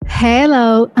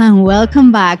Hello and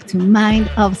welcome back to Mind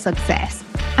of Success.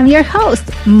 I'm your host,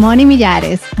 Moni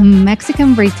Millares, a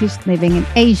Mexican-British living in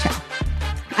Asia.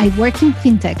 I work in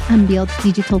fintech and build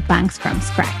digital banks from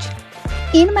scratch.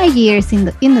 In my years in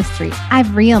the industry,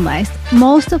 I've realized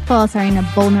most of us are in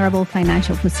a vulnerable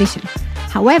financial position.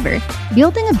 However,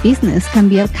 building a business can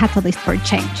be a catalyst for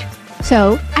change.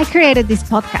 So I created this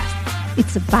podcast.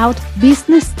 It's about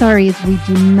business stories we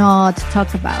do not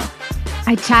talk about.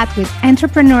 I chat with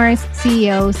entrepreneurs,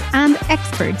 CEOs, and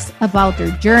experts about their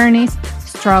journeys,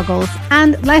 struggles,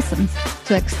 and lessons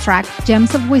to extract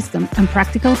gems of wisdom and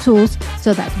practical tools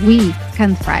so that we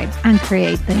can thrive and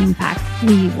create the impact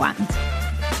we want.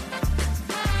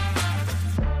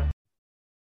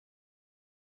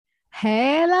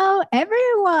 Hello,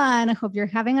 everyone. I hope you're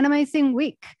having an amazing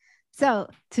week. So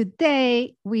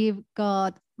today we've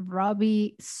got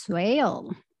Robbie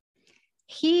Swale.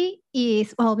 He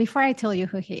is, well, before I tell you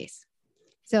who he is,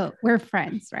 so we're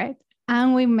friends, right?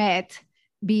 And we met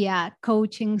via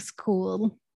coaching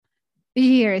school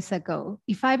years ago.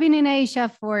 If I've been in Asia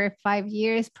for 5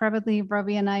 years, probably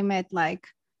Robbie and I met like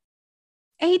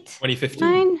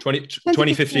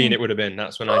 2015 it would have been.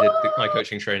 That's when I did my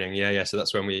coaching training. Yeah. So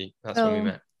that's when we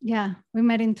met. Yeah, we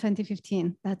met in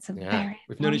 2015. That's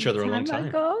we've known each other a long time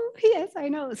ago. Yes, I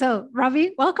know. So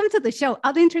Robbie, welcome to the show.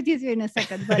 I'll introduce you in a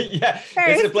second. But yeah,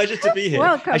 it's a pleasure to be here.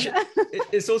 Welcome.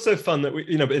 It's also fun that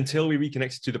but until we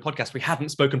reconnected to the podcast, we hadn't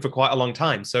spoken for quite a long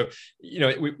time. So,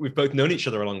 we've both known each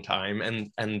other a long time,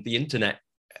 and the internet,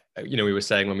 we were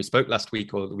saying when we spoke last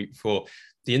week or the week before,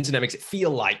 the internet makes it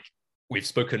feel like we've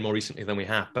spoken more recently than we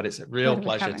have, but it's a real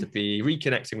pleasure to be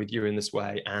reconnecting with you in this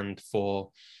way and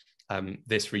for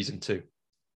this reason too.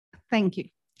 Thank you.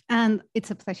 And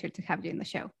it's a pleasure to have you in the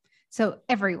show. So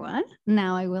everyone,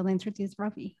 now I will introduce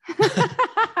Robbie.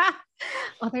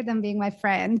 Other than being my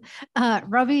friend,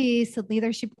 Robbie is a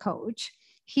leadership coach.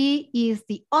 He is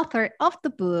the author of the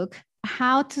book,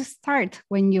 How to Start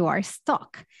When You Are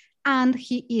Stuck. And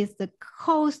he is the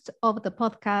host of the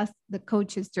podcast, The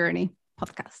Coach's Journey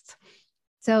podcast.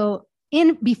 So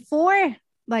before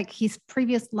his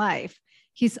previous life,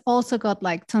 he's also got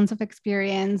tons of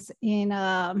experience in,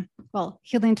 he'll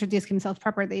introduce himself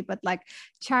properly, but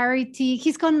charity.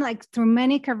 He's gone through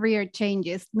many career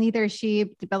changes,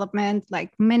 leadership, development,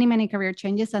 many, many career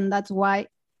changes. And that's why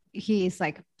he is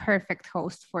perfect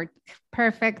host for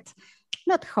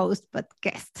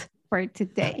guest for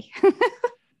today.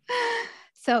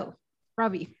 So,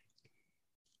 Robbie,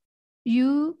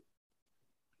 you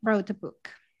wrote a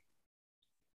book.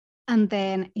 And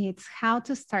then it's how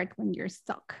to start when you're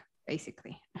stuck,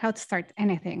 basically. How to start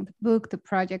anything, the book, the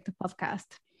project, the podcast.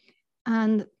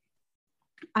 And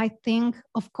I think,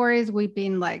 of course, we've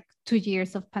been 2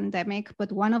 years of pandemic,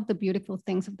 but one of the beautiful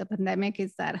things of the pandemic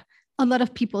is that a lot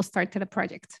of people started a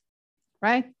project,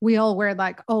 right? We all were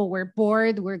we're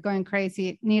bored, we're going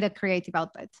crazy, need a creative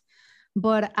outlet.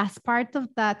 But as part of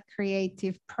that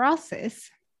creative process,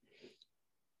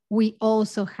 we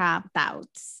also have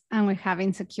doubts and we have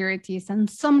insecurities. And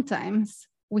sometimes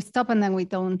we stop and then we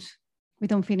don't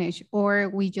finish, or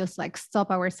we just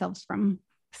stop ourselves from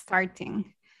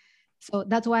starting. So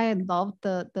that's why I love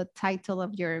the title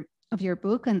of your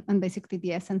book and basically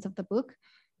the essence of the book.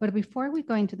 But before we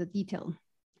go into the detail,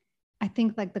 I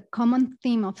think the common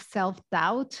theme of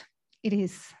self-doubt, it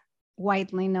is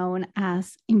widely known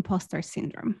as imposter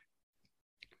syndrome.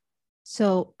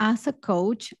 So as a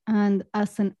coach and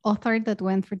as an author that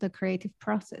went through the creative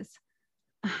process,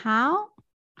 how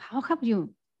have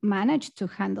you managed to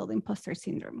handle imposter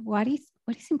syndrome? What is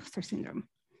imposter syndrome?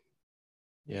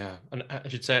 Yeah, and I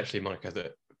should say actually, Monica,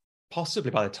 that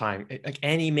possibly by the time,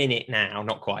 any minute now,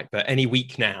 not quite, but any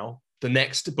week now, the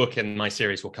next book in my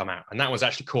series will come out. And that was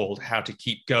actually called How to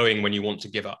Keep Going When You Want to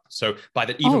Give Up. So by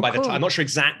the time, I'm not sure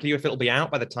exactly if it'll be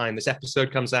out by the time this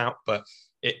episode comes out, but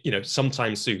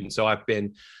sometime soon. So I've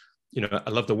been, I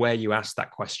love the way you asked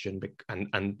that question. And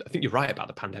I think you're right about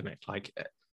the pandemic,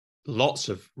 lots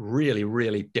of really,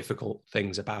 really difficult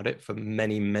things about it for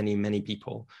many, many, many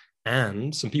people.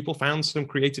 And some people found some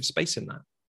creative space in that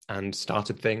and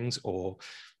started things or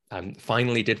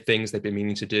finally did things they've been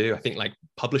meaning to do. I think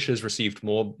publishers received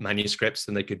more manuscripts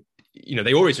than they could,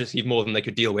 they always received more than they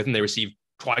could deal with. And they received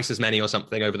twice as many or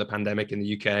something over the pandemic in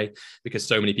the UK because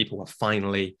so many people were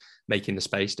finally making the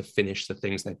space to finish the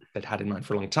things they'd had in mind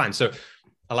for a long time. So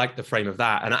I like the frame of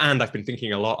that. And I've been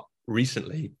thinking a lot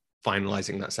recently,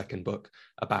 finalizing that second book,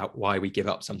 about why we give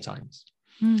up sometimes.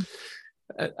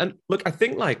 And look, I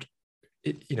think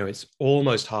it's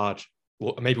almost hard.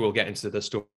 Well, maybe we'll get into the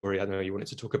story. I know you wanted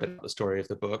to talk a bit about the story of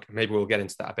the book. Maybe we'll get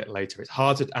into that a bit later. It's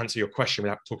hard to answer your question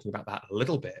without talking about that a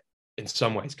little bit in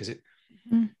some ways, because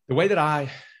The way that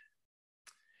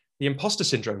the imposter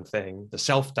syndrome thing, the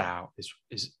self-doubt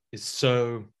is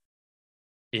so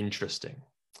interesting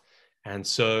and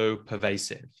so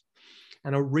pervasive.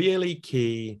 And a really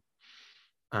key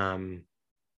moment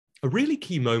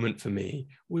for me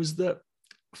was that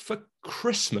for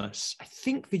Christmas, I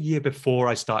think the year before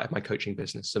I started my coaching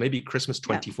business, so maybe Christmas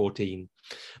 2014,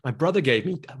 my brother gave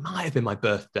me, it might have been my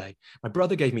birthday, my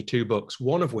brother gave me 2 books,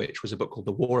 one of which was a book called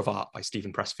The War of Art by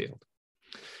Stephen Pressfield.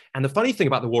 And the funny thing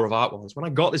about The War of Art was when I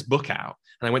got this book out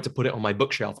and I went to put it on my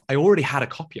bookshelf, I already had a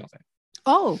copy of it.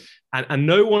 Oh. And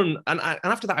no one, and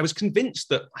after that, I was convinced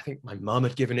that I think my mum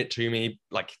had given it to me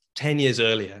like 10 years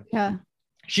earlier. Yeah.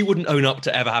 She wouldn't own up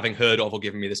to ever having heard of or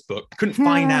given me this book. I couldn't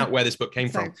find out where this book came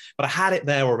from, but I had it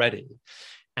there already.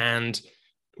 And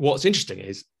what's interesting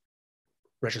is,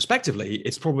 retrospectively,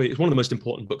 it's one of the most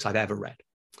important books I've ever read.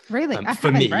 Really?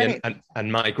 For me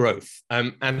and my growth.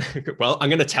 And well, I'm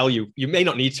going to tell you, you may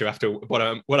not need to after what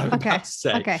I'm about to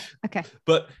say. Okay.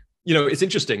 But, you know, it's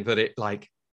interesting that it like,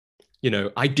 you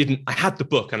know, I had the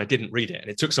book and I didn't read it. And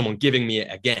it took someone giving me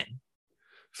it again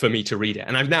for me to read it.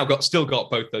 And I've now still got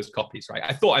both those copies, right?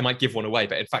 I thought I might give one away,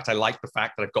 but in fact, I like the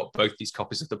fact that I've got both these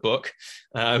copies of the book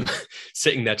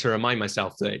sitting there to remind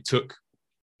myself that it took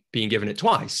being given it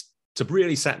twice to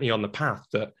really set me on the path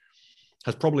that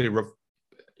has probably,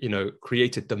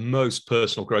 created the most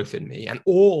personal growth in me. And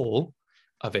all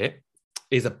of it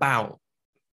is about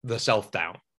the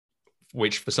self-doubt,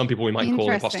 which for some people we might call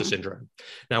imposter syndrome.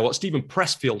 Now, what Stephen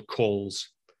Pressfield calls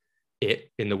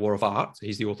it in The War of Art,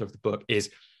 he's the author of the book,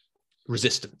 is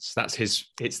resistance. That's his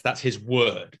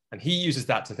word. And he uses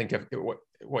that to think of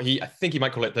I think he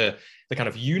might call it the kind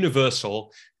of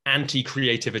universal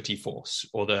anti-creativity force,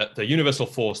 or the universal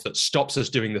force that stops us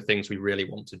doing the things we really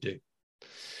want to do.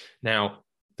 Now,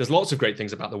 there's lots of great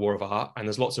things about The War of Art, and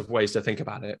there's lots of ways to think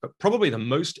about it. But probably the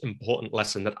most important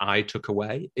lesson that I took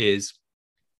away is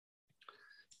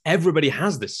everybody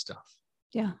has this stuff.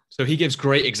 Yeah. So he gives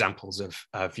great examples of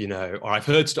or I've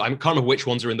heard, I can't remember which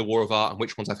ones are in The War of Art and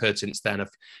which ones I've heard since then, of,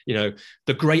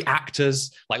 the great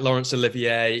actors like Laurence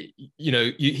Olivier,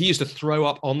 he used to throw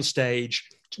up on stage,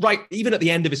 right, even at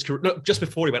the end of his career, just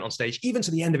before he went on stage, even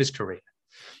to the end of his career.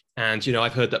 And,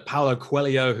 I've heard that Paulo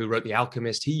Coelho, who wrote The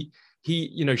Alchemist, he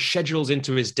schedules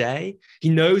into his day. He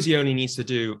knows he only needs to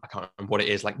do, I can't remember what it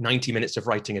is, like 90 minutes of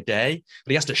writing a day,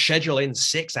 but he has to schedule in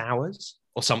 6 hours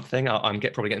or something. I'm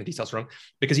probably getting the details wrong,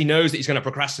 because he knows that he's going to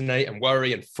procrastinate and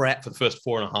worry and fret for the first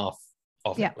 4.5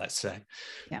 of it, let's say.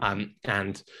 Yeah.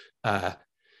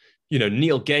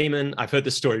 Neil Gaiman, I've heard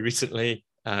this story recently.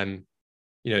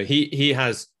 He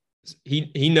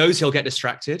knows he'll get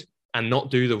distracted and not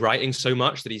do the writing so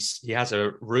much that he has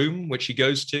a room which he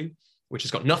goes to, which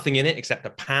has got nothing in it except a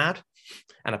pad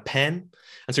and a pen.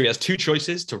 And so he has 2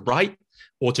 choices: to write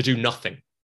or to do nothing.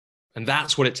 And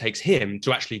that's what it takes him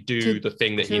to actually do the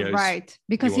thing that he knows. Right.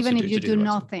 Because even if you do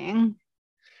nothing,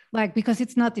 like, because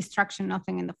it's not distraction,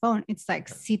 nothing in the phone, it's like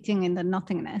sitting in the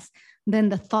nothingness, then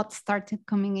the thoughts started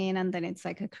coming in, and then it's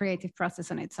like a creative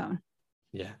process on its own.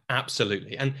 Yeah,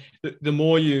 absolutely. And the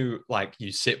more you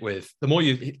sit with, the more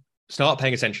you start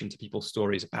paying attention to people's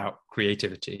stories about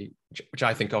creativity, which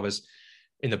I think of as,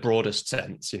 in the broadest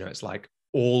sense, it's like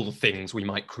all the things we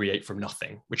might create from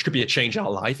nothing, which could be a change in our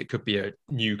life. It could be a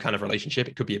new kind of relationship.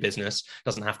 It could be a business. It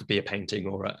doesn't have to be a painting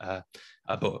or a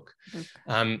book.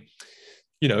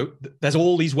 There's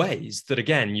all these ways that,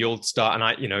 again, you'll start,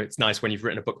 and it's nice when you've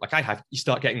written a book like I have, you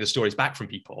start getting the stories back from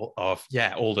people of,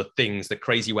 all the things, the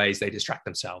crazy ways they distract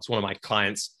themselves. One of my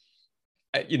clients,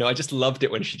 I just loved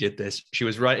it when she did this. She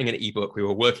was writing an ebook. We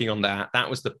were working on that. That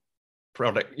was the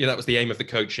product. That was the aim of the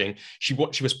coaching. She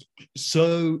was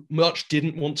so much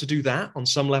didn't want to do that on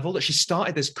some level that she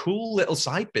started this cool little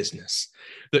side business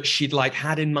that she'd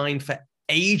had in mind for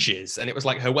ages. And it was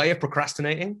like her way of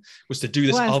procrastinating was to do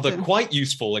this other quite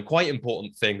useful and quite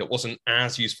important thing that wasn't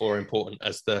as useful or important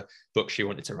as the book she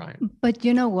wanted to write. But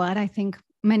you know what? I think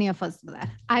many of us do that.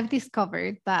 I've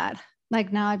discovered that,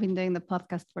 now I've been doing the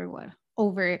podcast for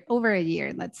over a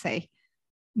year, let's say.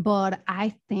 But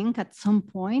I think at some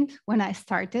point when I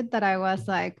started that I was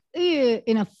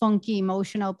in a funky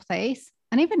emotional place.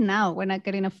 And even now, when I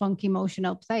get in a funky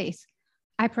emotional place,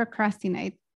 I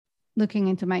procrastinate looking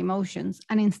into my emotions.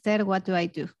 And instead, what do I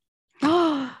do?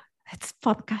 Oh, it's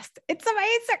podcast. It's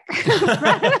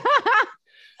amazing.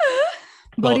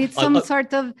 But it's some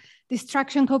sort of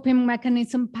distraction, coping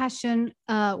mechanism, passion,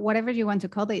 whatever you want to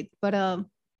call it. But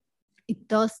it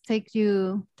does takes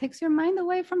your mind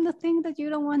away from the thing that you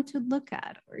don't want to look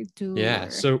at or do. Yeah.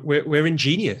 So we're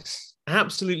ingenious,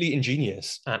 absolutely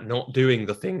ingenious at not doing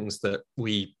the things that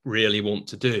we really want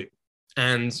to do.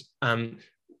 And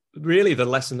really the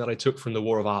lesson that I took from the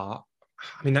War of Art,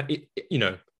 I mean,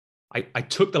 I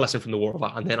took the lesson from the War of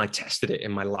Art and then I tested it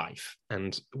in my life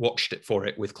and watched it for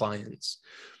it with clients,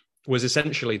 was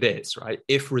essentially this, right?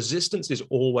 If resistance is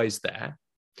always there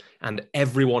and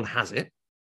everyone has it,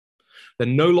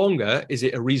 then no longer is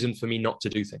it a reason for me not to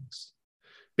do things,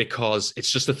 because it's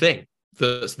just a thing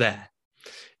that's there.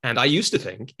 And I used to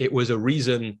think it was a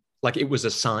reason, like it was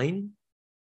a sign.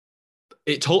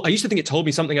 I used to think it told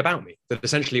me something about me, that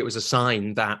essentially it was a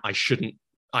sign that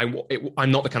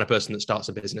I'm not the kind of person that starts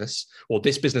a business, or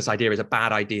this business idea is a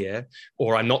bad idea,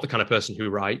 or I'm not the kind of person who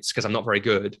writes because I'm not very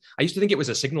good. I used to think it was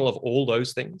a signal of all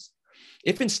those things.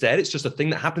 If instead it's just a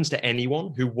thing that happens to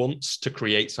anyone who wants to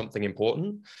create something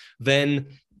important, then,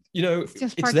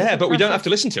 it's there, but we don't have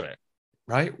to listen to it,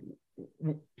 right?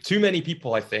 Too many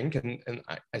people, I think, and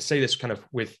I say this kind of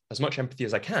with as much empathy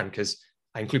as I can, because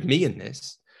I include me in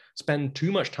this, spend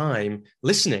too much time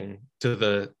listening to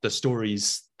the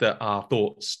stories that our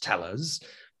thoughts tell us.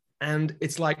 And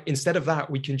it's like, instead of that,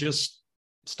 we can just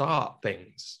start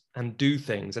things and do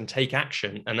things and take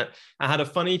action. And I had a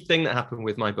funny thing that happened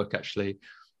with my book, actually,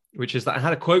 which is that I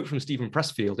had a quote from Stephen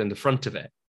Pressfield in the front of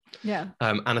it. Yeah.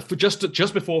 And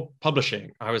just before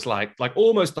publishing, I was like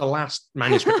almost the last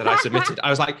manuscript that I submitted, I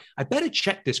was like, I better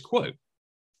check this quote.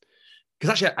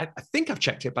 Because actually, I think I've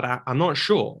checked it, but I'm not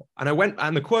sure. And I went,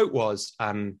 and the quote was,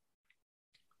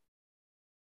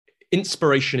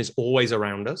 inspiration is always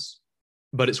around us,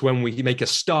 but it's when we make a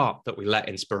start that we let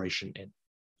inspiration in.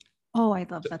 Oh, I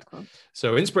love that quote.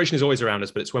 So inspiration is always around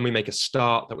us, but it's when we make a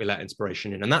start that we let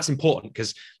inspiration in. And that's important,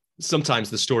 because sometimes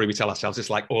the story we tell ourselves is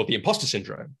like, the imposter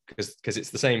syndrome, because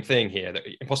it's the same thing here, that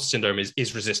imposter syndrome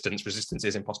is resistance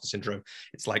is imposter syndrome.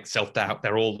 It's like self-doubt.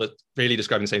 They're all really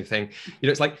describing the same thing.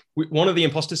 It's like one of the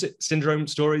imposter syndrome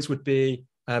stories would be,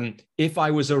 if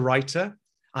I was a writer,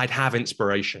 I'd have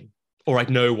inspiration, or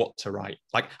I'd know what to write.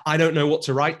 Like, I don't know what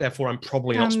to write, therefore I'm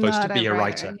probably not supposed to be a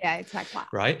writer. Yeah, it's like, wow.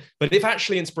 Right? But if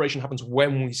actually inspiration happens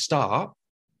when we start,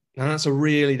 now that's a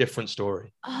really different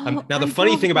story. Now the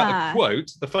funny thing about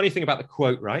the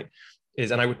quote, right,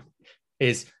 is,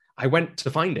 I went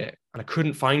to find it and I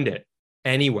couldn't find it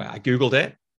anywhere. I Googled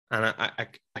it and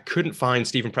I couldn't find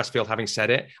Stephen Pressfield having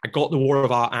said it. I got The War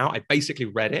of Art out. I basically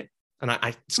read it and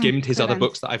I skimmed his other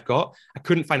books that I've got. I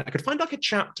couldn't find it. I could find like a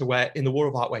chapter where in The War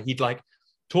of Art where he'd like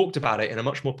talked about it in a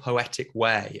much more poetic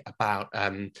way about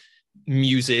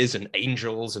muses and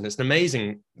angels. And it's an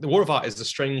amazing, The War of Art is a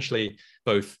strangely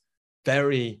both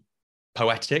very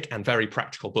poetic and very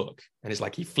practical book. And it's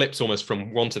like he flips almost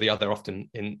from one to the other, often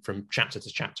from chapter to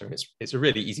chapter. And it's a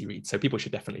really easy read. So people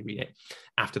should definitely read it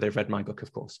after they've read my book,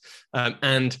 of course.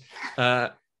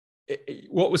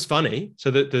 What was funny,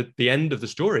 so the end of the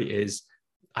story is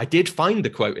I did find the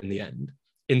quote in the end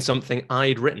in something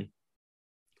I'd written.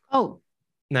 Oh,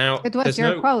 now it was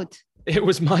your quote. It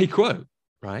was my quote,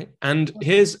 right? And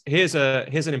here's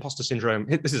an imposter syndrome.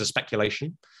 This is a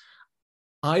speculation.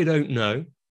 I don't know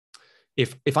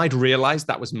if I'd realized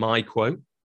that was my quote.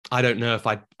 I don't know if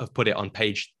I'd have put it on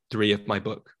page 3 of my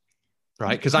book,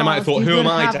 right? Because I might have thought, who am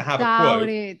I to have a quote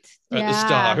at the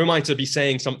start? Who am I to be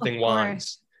saying something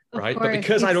wise, right? But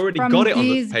because I'd already got it on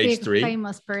the page 3,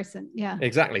 famous person, yeah,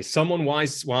 exactly, someone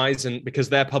wise, and because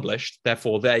they're published,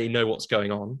 therefore they know what's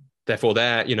going on. Therefore,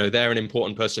 they're an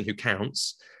important person who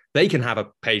counts. They can have a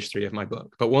page 3 of my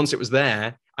book. But once it was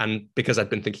there, and because I'd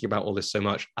been thinking about all this so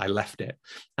much, I left it.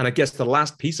 And I guess the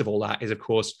last piece of all that is, of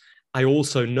course, I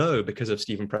also know, because of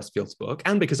Stephen Pressfield's book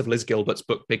and because of Liz Gilbert's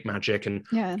book, Big Magic, and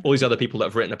all these other people that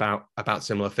have written about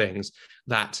similar things,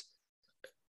 and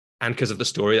because of the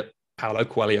story that Paulo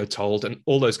Coelho told and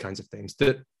all those kinds of things,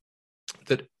 that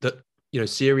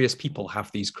serious people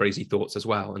have these crazy thoughts as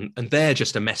well. And they're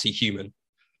just a messy human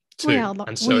too.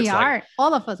 And so we are.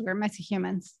 All of us, we're messy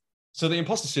humans. So the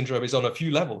imposter syndrome is on a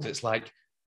few levels. It's like,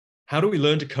 how do we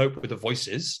learn to cope with the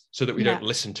voices so that we don't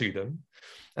listen to them?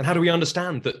 And how do we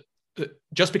understand that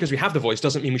just because we have the voice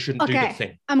doesn't mean we shouldn't do the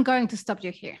thing? I'm going to stop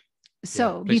you here.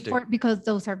 So because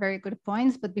those are very good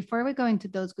points, but before we go into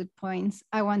those good points,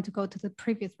 I want to go to the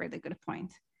previous really good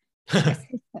point.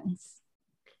 Resistance.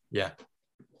 Yeah.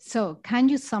 So can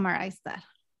you summarize that?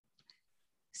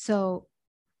 So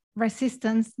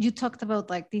resistance, you talked about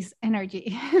like this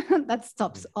energy that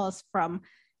stops us from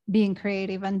being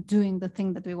creative and doing the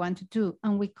thing that we want to do.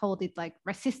 And we called it like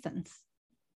resistance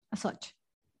as such.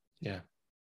 Yeah.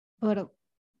 But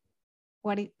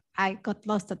I got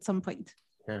lost at some point.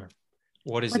 Yeah.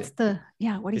 What is it?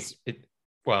 What is it?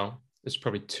 Well, there's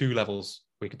probably 2 levels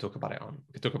we could talk about it on.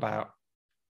 We could talk about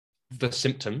the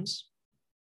symptoms,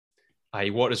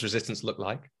 i.e. what does resistance look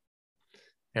like?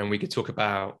 And we could talk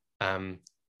about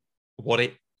what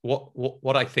it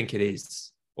what I think it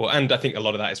is, and I think a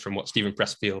lot of that is from what Stephen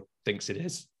Pressfield thinks it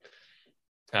is.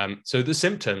 So the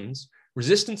symptoms,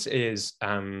 resistance is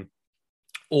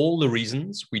all the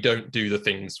reasons we don't do the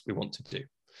things we want to do.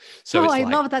 So I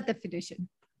love that definition.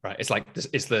 Right. It's like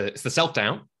it's the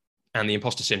self-doubt and the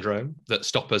imposter syndrome that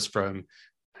stop us from,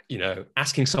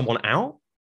 asking someone out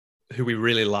who we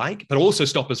really like, but also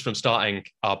stop us from starting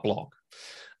our blog.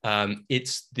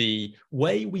 It's the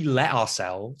way we let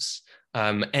ourselves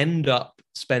end up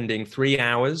spending 3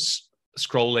 hours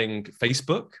scrolling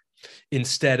Facebook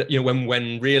instead,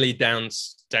 when really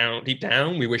deep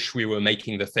down, we wish we were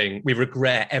making the thing. We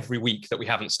regret every week that we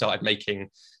haven't started making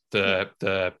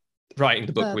the writing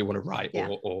the book we want to write,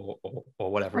 or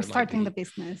whatever, or starting the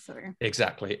business, or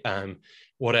exactly.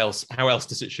 What else? How else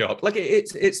does it show up? Like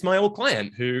it's my old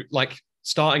client who, like,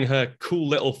 starting her cool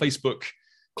little Facebook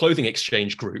clothing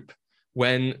exchange group,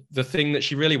 when the thing that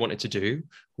she really wanted to do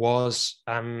was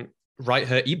write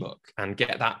her ebook and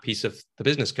get that piece of the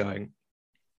business going.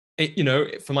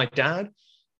 For my dad,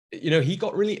 he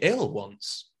got really ill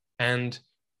once, and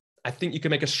I think you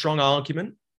can make a strong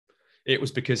argument it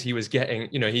was because he was getting,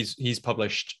 he's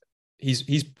published,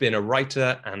 he's been a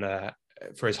writer and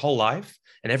for his whole life,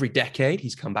 and every decade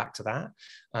he's come back to that.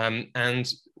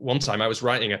 And one time I was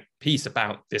writing a piece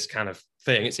about this kind of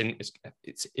thing.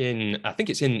 It's in I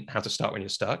think it's in How to Start When You're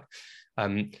Stuck.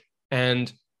 And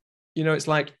it's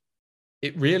like,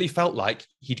 it really felt like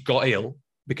he'd got ill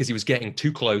because he was getting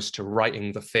too close to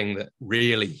writing the thing that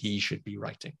really he should be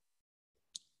writing.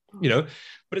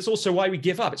 But it's also why we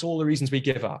give up. It's all the reasons we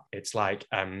give up. It's like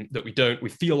that we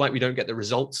feel like we don't get the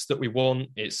results that we want.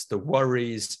 It's the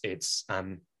worries. It's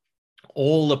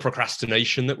all the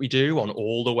procrastination that we do on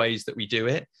all the ways that we do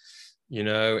it.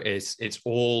 It's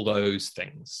all those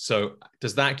things. So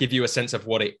does that give you a sense of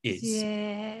what it is?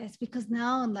 Yes, because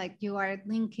now, like, you are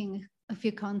linking a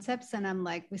few concepts, and I'm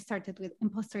like, we started with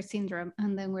imposter syndrome,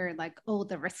 and then we're like,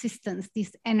 the resistance,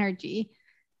 this energy,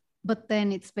 but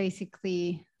then it's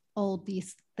basically all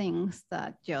these things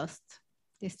that just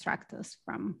distract us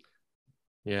from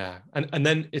and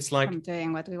then it's like from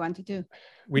doing what we want to do.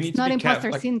 It's not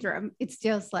imposter syndrome, it's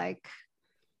just like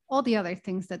all the other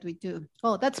things that we do.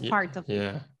 That's part of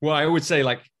it. Well, I would say,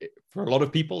 like, for a lot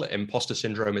of people, imposter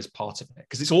syndrome is part of it,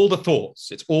 because it's all the thoughts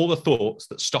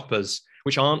that stop us,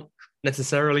 which aren't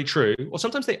necessarily true, or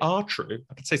sometimes they are true.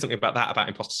 I could say something about that, about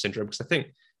imposter syndrome, because I think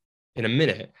in a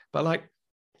minute, but like,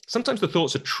 sometimes the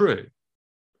thoughts are true,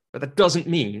 but that doesn't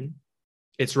mean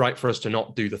it's right for us to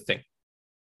not do the thing.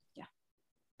 Yeah.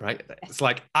 Right? It's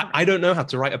like, I don't know how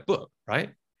to write a book,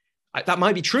 right? That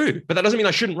might be true, but that doesn't mean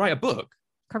I shouldn't write a book.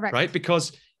 Correct. Right?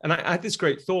 Because, and I had this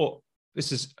great thought,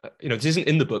 this is, this isn't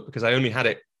in the book because I only had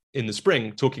it in the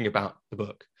spring talking about the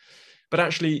book. But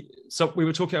actually, so I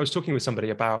was talking with somebody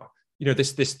about,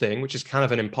 this thing, which is kind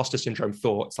of an imposter syndrome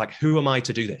thought. It's like, who am I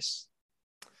to do this?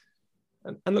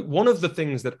 And look, one of the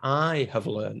things that I have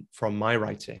learned from my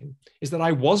writing is that I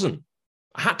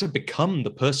had to become the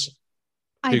person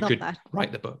who could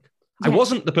write the book. Yes. I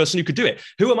wasn't the person who could do it.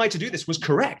 Who am I to do this was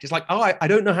correct. It's like, I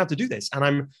don't know how to do this.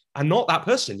 And I'm not that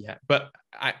person yet, but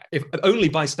if only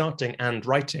by starting and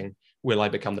writing will I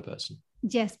become the person.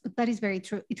 Yes, but that is very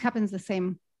true. It happens the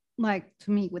same, like, to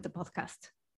me with the podcast.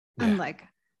 Yeah. I'm like,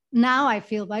 now I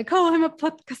feel like, I'm a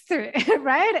podcaster,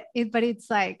 right? But it's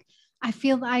like, I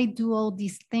feel I do all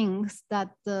these things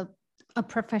that a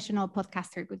professional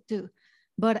podcaster would do.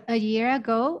 But a year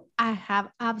ago, I have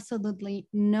absolutely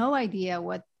no idea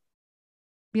what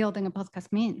building a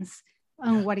podcast means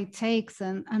and what it takes,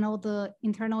 and all the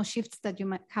internal shifts that you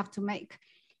might have to make.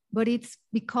 But it's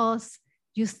because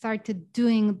you started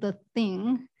doing the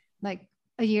thing like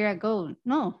a year ago.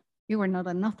 No, you were not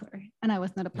an author and I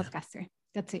was not a podcaster.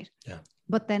 That's it. Yeah.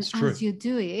 But then as you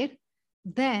do it,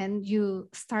 then you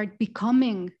start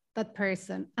becoming that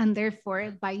person, and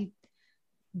therefore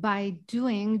by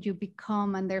doing you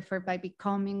become, and therefore by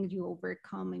becoming you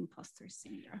overcome imposter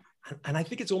syndrome. And I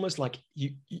think it's almost like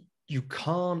you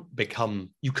can't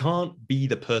be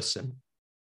the person,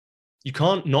 you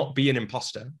can't not be an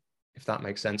imposter, if that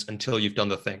makes sense, until you've done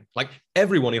the thing. Like,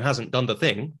 everyone who hasn't done the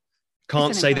thing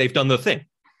can't say they've done the thing.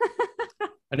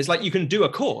 And it's like, you can do a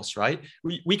course, right?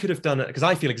 We could have done it, because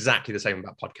I feel exactly the same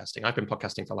about podcasting. I've been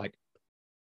podcasting for like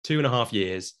 2.5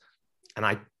 years. And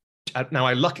I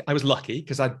was lucky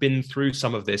because I'd been through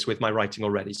some of this with my writing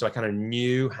already. So I kind of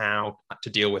knew how to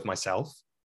deal with myself.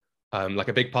 Like,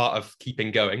 a big part of the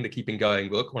Keeping Going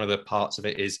book, one of the parts of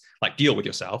it is like, deal with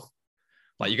yourself.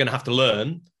 Like, you're going to have to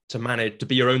learn to manage to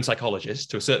be your own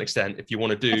psychologist to a certain extent if you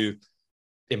want to do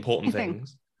important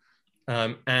things.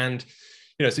 And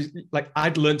So like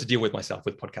I'd learned to deal with myself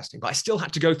with podcasting, but I still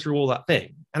had to go through all that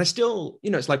thing. And I still,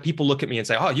 it's like people look at me and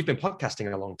say, oh, you've been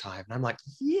podcasting a long time. And I'm like,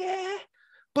 yeah,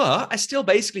 but I still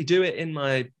basically do it in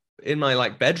my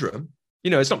like bedroom.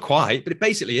 It's not quite, but it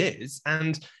basically is.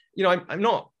 And, I'm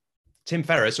not Tim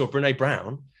Ferriss or Brene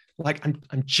Brown. Like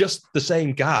I'm just the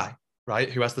same guy, right?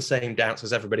 Who has the same doubts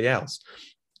as everybody else.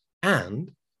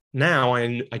 And now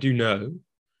I do know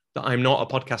that I'm not a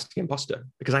podcasting imposter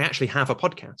because I actually have a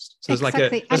podcast. So there's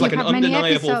exactly. like an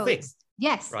undeniable thing.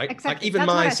 Yes, right. Exactly. Like even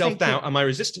my self-doubt and my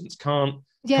resistance can't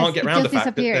get around the fact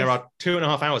that there are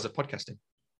 2.5 hours of podcasting.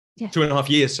 Yes. 2.5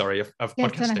 years, sorry, of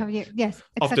podcasting. 2.5 years. Yes.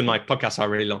 Exactly. Often my podcasts are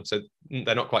really long, so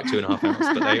they're not quite 2.5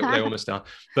 hours, but they almost are.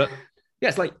 But yeah,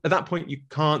 it's like at that point you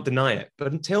can't deny it.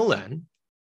 But until then,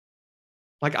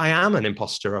 like I am an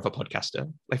imposter of a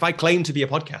podcaster. Like if I claim to be a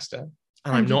podcaster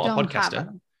and I'm not a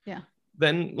podcaster,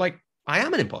 then like I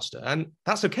am an imposter, and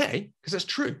that's okay because it's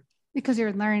true. Because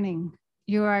you're learning,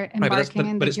 you are embarking in the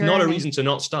journey. But it's not a reason to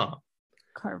not start.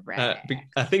 Correct.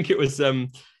 I think it was.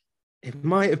 It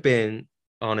might have been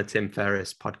on a Tim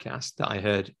Ferriss podcast that I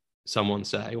heard someone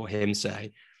say or him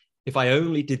say, "If I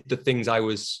only did the things I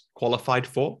was qualified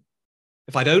for,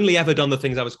 if I'd only ever done the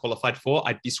things I was qualified for,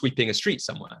 I'd be sweeping a street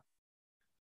somewhere."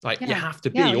 Like you have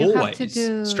to be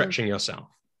always stretching yourself.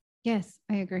 Yes,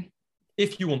 I agree.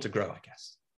 If you want to grow, I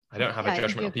guess. I don't have a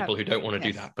judgment on people who don't want to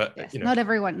do that, but not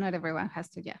everyone has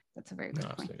to. Yeah, that's a very good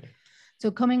point. Absolutely.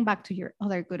 So coming back to your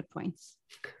other good points,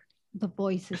 the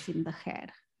voices in the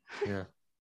head.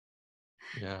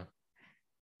 Yeah.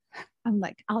 I'm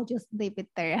like, I'll just leave it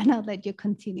there and I'll let you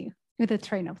continue with the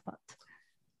train of thought.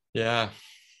 Yeah.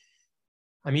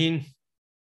 I mean,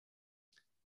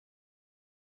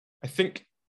 I think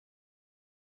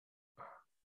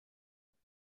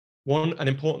an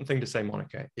important thing to say,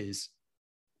 Monica, is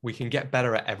we can get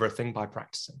better at everything by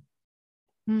practicing.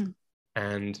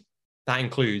 And that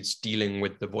includes dealing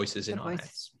with the voices in our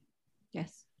heads.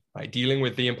 Yes. Right. Dealing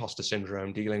with the imposter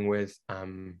syndrome, dealing with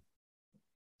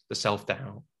the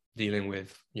self-doubt, dealing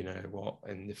with,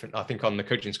 and different, I think on the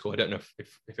coaching school, I don't know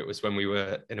if it was when we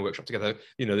were in a workshop together,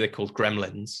 they're called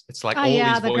gremlins. It's like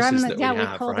these voices that we have.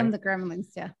 Yeah, we call them the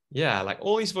gremlins. Yeah. Yeah. Like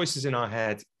all these voices in our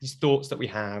head, these thoughts that we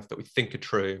have that we think are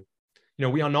true.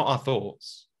 We are not our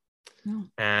thoughts. No.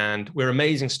 And we're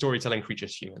amazing storytelling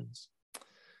creatures, humans.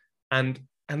 And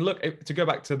look, to go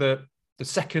back to the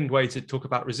second way to talk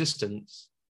about resistance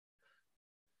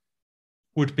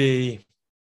would be,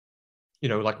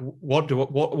 like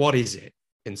what is it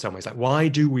in some ways? Like, why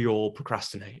do we all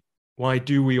procrastinate? Why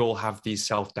do we all have these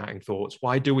self-doubting thoughts?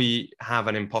 Why do we have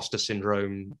an imposter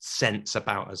syndrome sense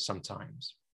about us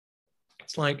sometimes?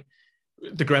 It's like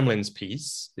the gremlins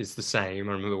piece is the same.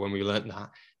 I remember when we learned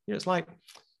that, it's like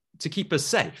to keep us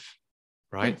safe,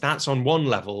 right? Yes. That's on one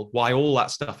level why all that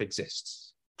stuff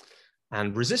exists.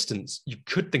 And resistance, you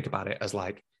could think about it as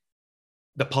like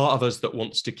the part of us that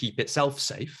wants to keep itself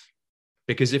safe.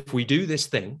 Because if we do this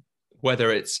thing,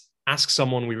 whether it's ask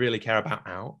someone we really care about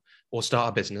out, or start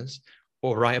a business,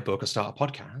 or write a book, or start a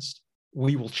podcast,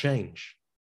 we will change.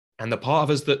 And the part of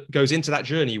us that goes into that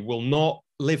journey will not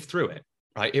live through it,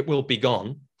 right? It will be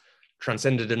gone,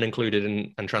 transcended and included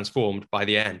and transformed by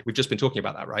the end. We've just been talking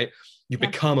about that, right? You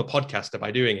become a podcaster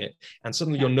by doing it. And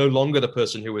suddenly you're no longer the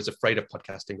person who was afraid of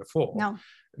podcasting before. No.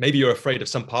 Maybe you're afraid of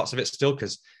some parts of it still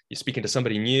because you're speaking to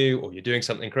somebody new, or you're doing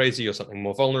something crazy or something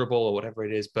more vulnerable or whatever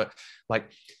it is. But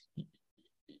like,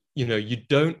 you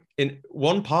don't, in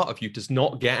one part of you does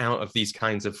not get out of these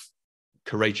kinds of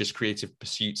courageous, creative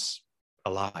pursuits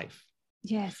alive.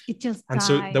 Yes, it just dies.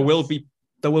 So there will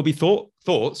be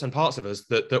thoughts and parts of us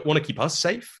that want to keep us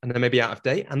safe, and they may be out of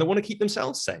date, and they want to keep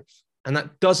themselves safe. And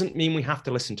that doesn't mean we have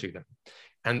to listen to them.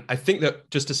 And I think that,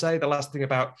 just to say the last thing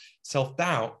about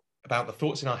self-doubt, about the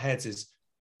thoughts in our heads, is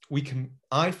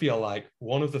I feel like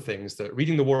one of the things that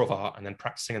reading The War of Art and then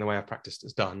practicing in the way I've practiced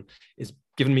has done is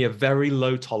given me a very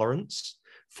low tolerance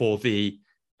for the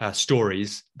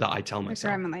stories that I tell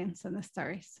myself. The gremlins and the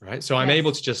stories. Right. So I'm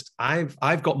able to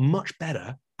I've got much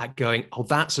better at going, oh,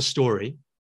 that's a story.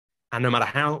 And no matter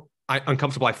how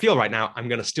uncomfortable I feel right now, I'm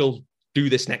going to still do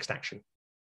this next action.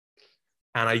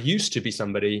 And I used to be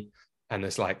somebody, and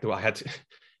it's like,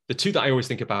 the two that I always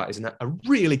think about is a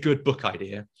really good book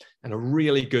idea and a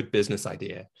really good business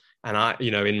idea. And I,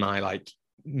 in my like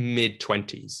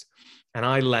mid-20s, and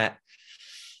I let,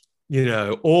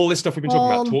 all this stuff we've been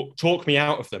talking about, talk me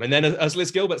out of them. And then as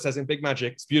Liz Gilbert says in Big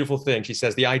Magic, it's a beautiful thing. She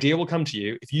says, the idea will come to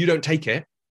you. If you don't take it,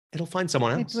 it'll find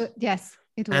someone else. Yes,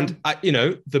 it will. And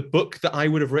the book that I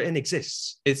would have written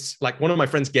exists. It's like one of my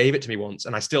friends gave it to me once,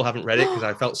 and I still haven't read it because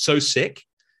I felt so sick.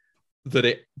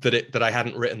 that I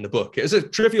hadn't written the book. It was a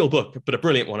trivial book, but a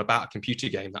brilliant one about a computer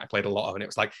game that I played a lot of. And it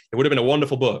was like, it would have been a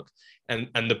wonderful book. And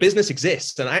the business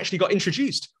exists. And I actually got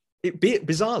introduced.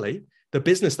 Bizarrely, the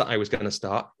business that I was going to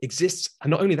start exists.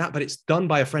 And not only that, but it's done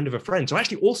by a friend of a friend. So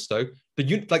actually also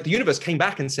the universe came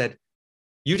back and said,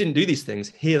 you didn't do these things.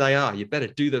 Here they are. You better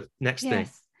do the next thing.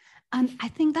 And I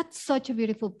think that's such a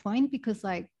beautiful point, because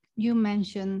like you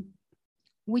mentioned,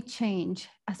 we change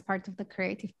as part of the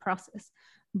creative process.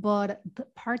 But the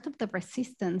part of the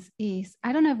resistance is,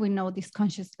 I don't know if we know this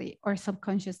consciously or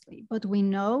subconsciously, but we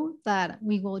know that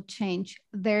we will change.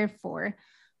 Therefore,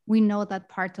 we know that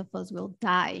part of us will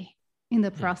die in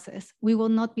the process. We will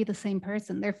not be the same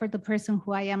person. Therefore, the person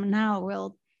who I am now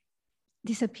will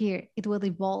disappear. It will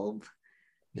evolve.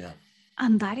 Yeah.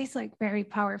 And that is like very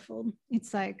powerful.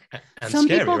 It's like and some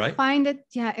scary, people right? find it,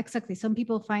 yeah, exactly. Some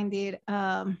people find it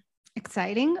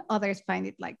exciting. Others find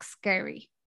it like scary.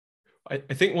 I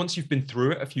think once you've been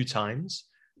through it a few times,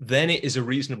 then it is a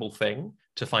reasonable thing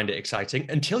to find it exciting.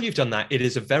 Until you've done that, it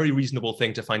is a very reasonable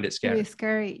thing to find it scary. It is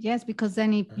scary, yes, because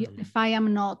then if I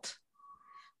am not,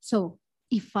 so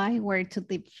if I were to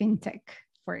leave fintech,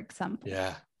 for example.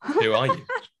 Yeah, who are you?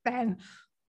 Then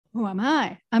who am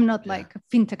I? I'm not like a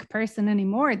fintech person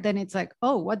anymore. Then it's like,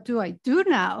 oh, what do I do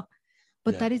now?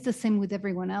 But that is the same with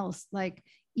everyone else. Like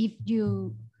if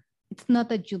you, it's not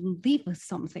that you leave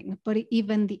something, but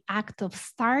even the act of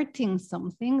starting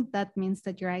something, that means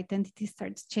that your identity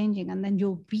starts changing, and then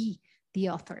you'll be the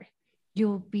author.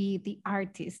 You'll be the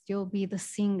artist. You'll be the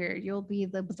singer. You'll be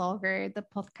the blogger, the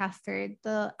podcaster,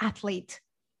 the athlete.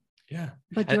 Yeah.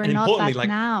 But you're not that like,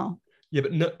 now. Yeah,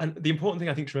 but no, and the important thing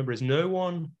I think to remember is no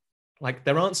one, like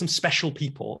there aren't some special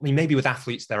people. I mean, maybe with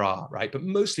athletes there are, right? But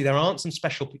mostly there aren't some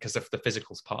special, because of the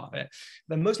physicals part of it.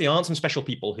 There mostly aren't some special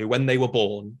people who, when they were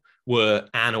born, were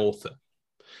an author,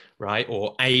 right?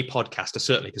 Or a podcaster,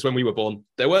 certainly, because when we were born,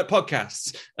 there weren't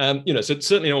podcasts. So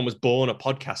certainly no one was born a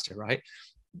podcaster, right?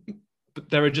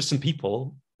 But there are just some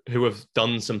people who have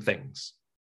done some things.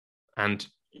 And,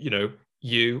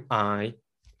 I,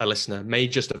 a listener, may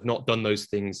just have not done those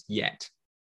things yet.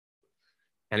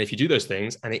 And if you do those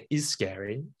things and it is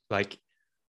scary, like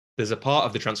there's a part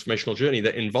of the transformational journey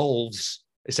that involves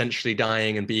essentially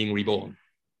dying and being reborn.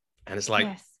 And it's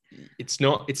like, it's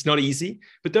not easy,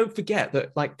 but don't forget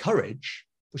that like courage,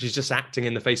 which is just acting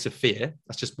in the face of fear.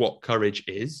 That's just what courage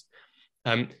is.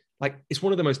 It's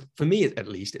one of the most, for me at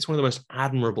least, it's one of the most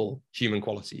admirable human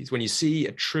qualities. When you see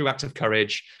a true act of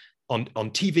courage on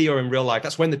TV or in real life,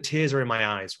 that's when the tears are in my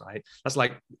eyes, right? That's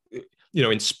like,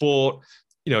 in sport,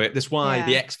 that's why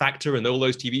the X Factor and all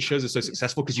those TV shows are so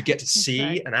successful, because you get to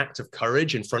see an act of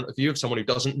courage in front of you of someone who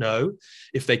doesn't know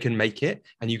if they can make it,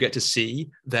 and you get to see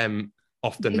them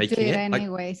often making it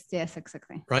anyways. Yes,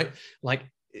 exactly. Right. Like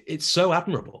it's so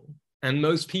admirable. And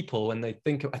most people, when they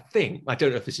think, I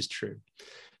don't know if this is true,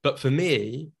 but for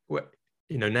me,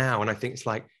 now, and I think it's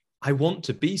like, I want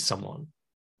to be someone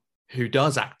who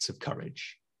does acts of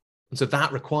courage. And so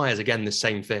that requires, again, the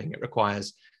same thing. It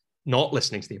requires not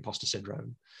listening to the imposter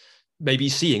syndrome, maybe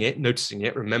seeing it, noticing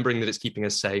it, remembering that it's keeping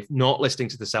us safe, not listening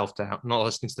to the self-doubt, not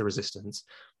listening to the resistance,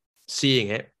 seeing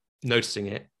it, noticing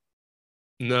it,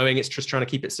 knowing it's just trying to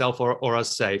keep itself or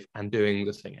us safe, and doing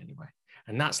the thing anyway.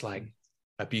 And that's like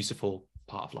a beautiful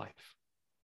part of life.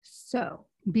 So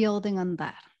building on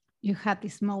that, you had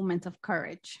this moment of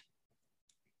courage.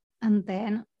 And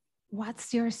then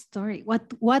what's your story?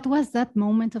 What was that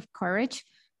moment of courage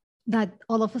that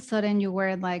all of a sudden you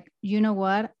were like, you know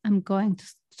what, I'm going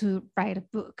to write a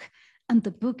book, and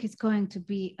the book is going to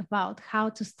be about how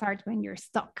to start when you're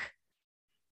stuck?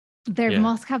 There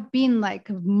must have been like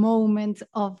a moment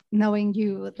of knowing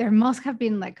you. There must have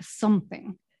been like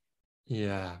something.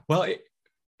 Yeah. Well,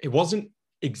 it wasn't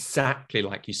exactly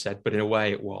like you said, but in a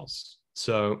way it was.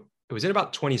 So it was in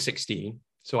about 2016.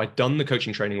 So I'd done the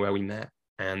coaching training where we met,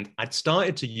 and I'd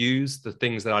started to use the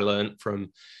things that I learned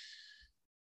from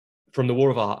the War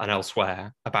of Art and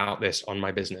elsewhere about this on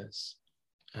my business.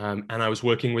 And I was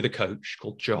working with a coach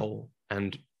called Joel,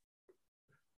 and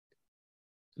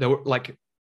there were like,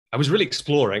 I was really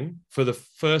exploring for the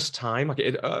first time,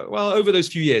 over those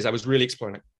few years, I was really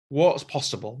exploring like, what's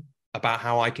possible about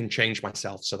how I can change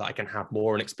myself so that I can have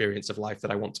more an experience of life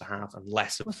that I want to have, and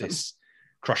less of this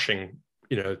crushing,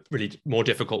 really more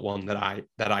difficult one that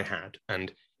I had.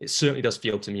 And it certainly does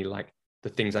feel to me like the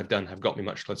things I've done have got me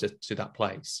much closer to that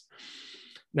place.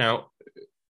 Now,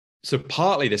 so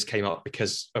partly this came up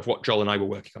because of what Joel and I were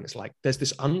working on. It's like, there's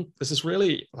this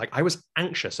really, like, I was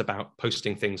anxious about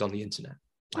posting things on the internet.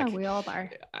 Like, we all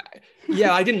are.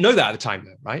 I didn't know that at the time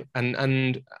though, right?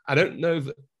 And I don't know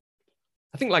that,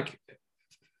 I think like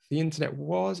the internet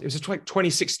was. It was like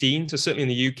 2016. So certainly in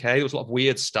the UK, there was a lot of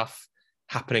weird stuff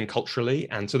happening culturally.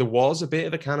 And so there was a bit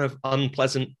of a kind of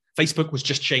unpleasant, Facebook was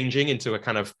just changing into a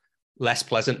kind of less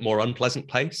pleasant, more unpleasant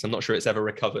place. I'm not sure it's ever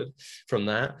recovered from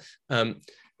that. But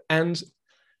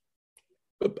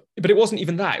it wasn't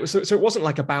even that. So it wasn't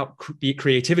like about the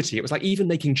creativity. It was like even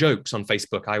making jokes on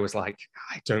Facebook. I was like,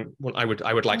 I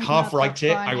would like half write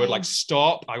it. I would like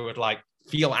stop. I would like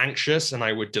feel anxious and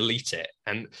I would delete it.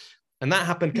 And that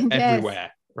happened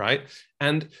everywhere, right?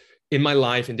 And in my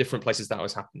life, in different places that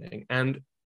was happening. And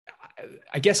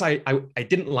I guess I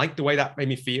didn't like the way that made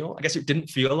me feel. I guess it didn't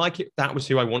feel like that was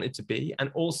who I wanted to be.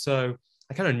 And also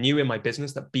I kind of knew in my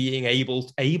business that being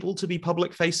able to be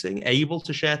public facing, able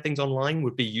to share things online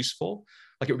would be useful.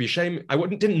 Like it would be a shame. I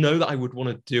didn't know that I would want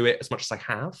to do it as much as I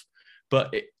have,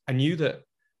 but I knew that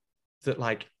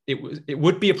like it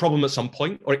would be a problem at some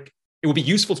point, or it would be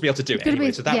useful to be able to do it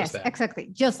anyway. So that was there. Exactly.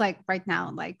 Just like right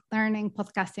now, like learning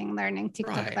podcasting, learning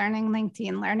TikTok, learning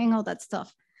LinkedIn, learning all that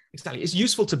stuff. Exactly. It's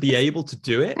useful to be able to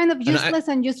do it. Kind of useless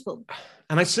and useful.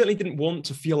 And I certainly didn't want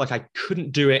to feel like I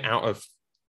couldn't do it out of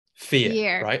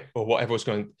fear, right? Or whatever was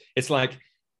going. It's like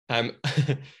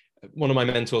one of my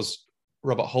mentors,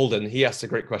 Robert Holden, he asked a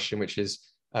great question, which is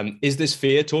this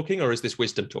fear talking or is this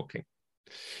wisdom talking?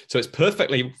 So it's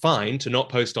perfectly fine to not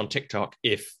post on TikTok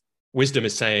if wisdom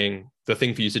is saying the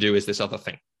thing for you to do is this other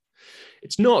thing.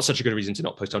 It's not such a good reason to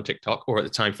not post on TikTok, or at the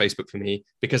time Facebook for me,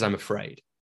 because I'm afraid.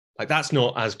 Like that's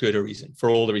not as good a reason for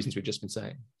all the reasons we've just been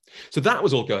saying. So that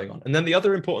was all going on. And then the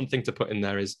other important thing to put in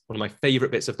there is one of my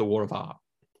favorite bits of the War of Art.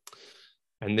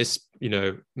 And this,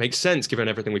 makes sense given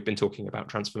everything we've been talking about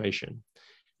transformation.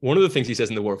 One of the things he says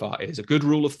in the War of Art is a good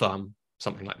rule of thumb,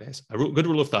 something like this. Good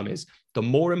rule of thumb is the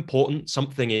more important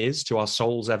something is to our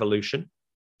soul's evolution,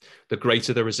 the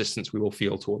greater the resistance we will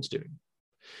feel towards doing.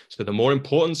 So the more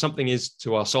important something is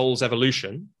to our soul's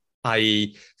evolution,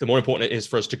 i.e. the more important it is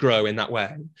for us to grow in that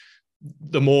way,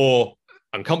 the more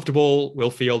uncomfortable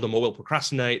we'll feel, the more we'll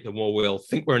procrastinate, the more we'll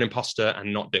think we're an imposter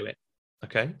and not do it.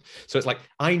 Okay. So it's like,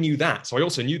 I knew that. So I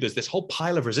also knew there's this whole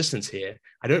pile of resistance here.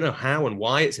 I don't know how and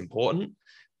why it's important,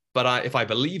 but if I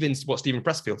believe in what Stephen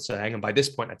Pressfield's saying, and by this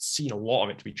point I'd seen a lot of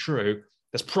it to be true,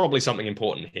 there's probably something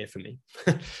important here for me.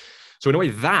 So in a way,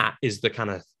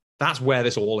 that's where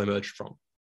this all emerged from.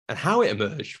 And how it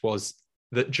emerged was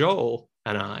that Joel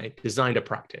and I designed a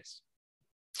practice,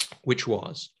 which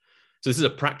was, so this is a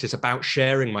practice about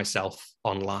sharing myself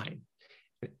online.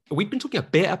 We've been talking a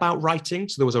bit about writing,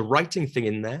 so there was a writing thing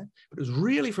in there, but it was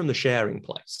really from the sharing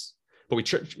place. But we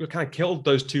kind of killed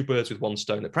those two birds with one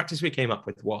stone. The practice we came up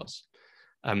with was,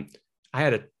 I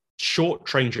had a short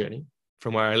train journey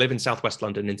from where I live in Southwest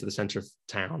London into the center of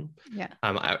town. Yeah.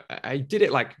 I did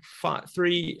it like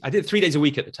 3 days a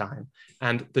week at the time.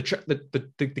 And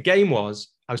the game was,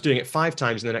 I was doing it 5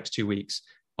 times in the next 2 weeks.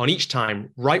 On each time,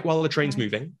 right while the train's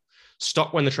moving,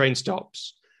 stop when the train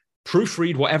stops,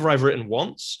 proofread whatever I've written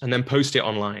once, and then post it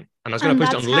online. And I was going to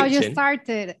post it on LinkedIn. That's how you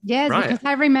started. Yes, right. Because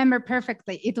I remember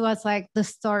perfectly. It was like the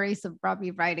stories of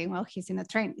Robbie writing while he's in a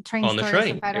train on the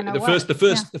train. I don't know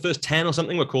the first 10 or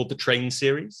something were called the train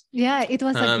series. Yeah, it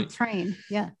was like the train.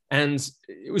 Yeah. And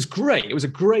it was great. It was a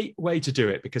great way to do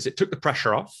it because it took the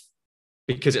pressure off,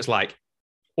 because it's like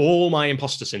all my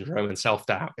imposter syndrome and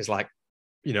self-doubt is like,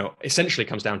 essentially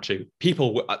comes down to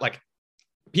people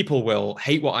will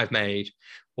hate what I've made,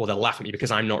 or they'll laugh at me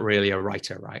because I'm not really a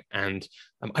writer, right? And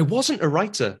I wasn't a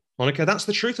writer, Monica. That's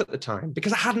the truth at the time,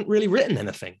 because I hadn't really written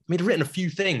anything. I mean, I'd written a few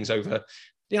things over,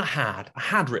 I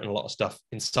had written a lot of stuff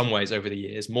in some ways over the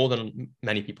years, more than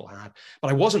many people had, but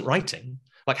I wasn't writing.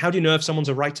 Like, how do you know if someone's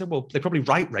a writer? Well, they probably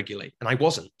write regularly, and I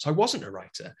wasn't. So I wasn't a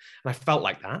writer, and I felt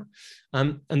like that.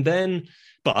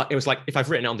 But it was like, if I've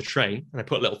written it on the train, and I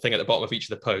put a little thing at the bottom of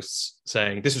each of the posts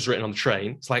saying, this was written on the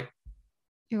train, it's like,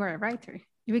 you were a writer.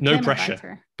 No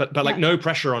pressure, but like no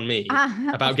pressure on me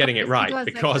about getting it right,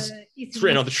 because it's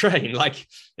written on the train. Like,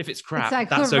 if it's crap, it's like,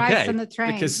 that's okay. On the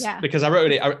train? Because I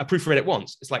wrote it, I proofread it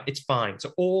once. It's like, it's fine.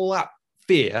 So all that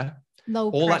fear,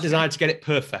 all that desire to get it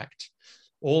perfect,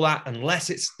 all that, unless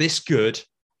it's this good,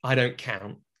 I don't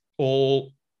count,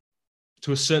 all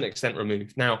to a certain extent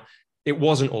removed. Now, it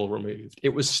wasn't all removed. It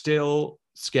was still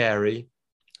scary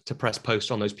to press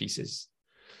post on those pieces.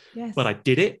 Yes. But I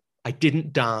did it. I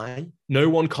didn't die. No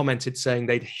one commented saying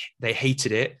they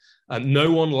hated it.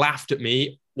 No one laughed at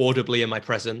me audibly in my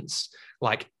presence.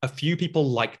 Like, a few people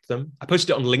liked them. I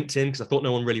posted it on LinkedIn because I thought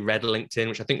no one really read LinkedIn,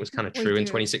 which I think was kind of true in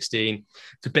 2016.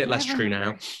 It's a bit less true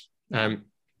now.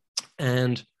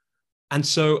 And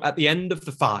so at the end of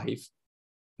the 5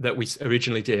 that we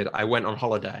originally did, I went on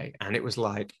holiday, and it was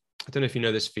like, I don't know if you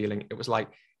know this feeling. It was like,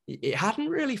 it hadn't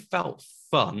really felt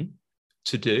fun,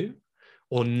 to do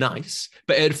or nice,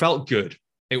 but it felt good.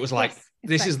 It was like, Yes,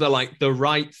 this is the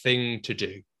right thing to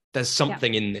do. There's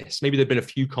something in this. Maybe there'd been a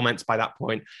few comments by that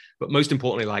point, but most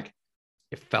importantly, like,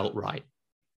 it felt right.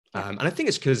 And I think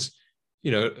it's because,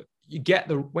 you know, you get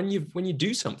when you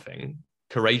do something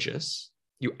courageous,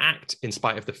 you act in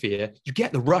spite of the fear, you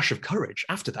get the rush of courage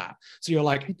after that. So you're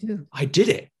like, I did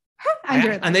it.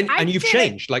 And you've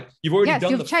changed. Like, you've already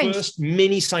done the first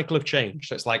mini cycle of change.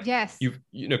 So it's like,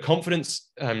 confidence.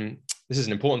 This is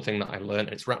an important thing that I learned,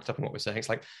 and it's wrapped up in what we're saying. It's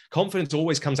like, confidence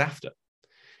always comes after.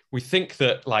 We think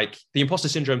that, like, the imposter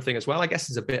syndrome thing as well, I guess,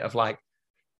 is a bit of like,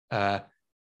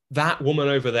 that woman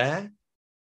over there,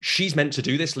 she's meant to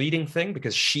do this leading thing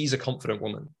because she's a confident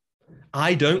woman.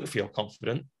 I don't feel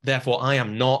confident, therefore I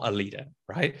am not a leader,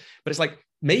 right? But it's like,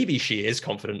 maybe she is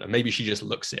confident and maybe she just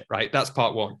looks it, right? That's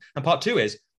part one. And part two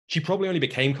is, she probably only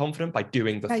became confident by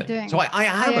doing the thing. So I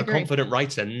am a confident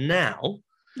writer now.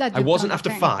 I wasn't after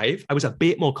 5. I was a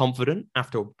bit more confident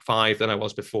after 5 than I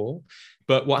was before.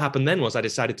 But what happened then was I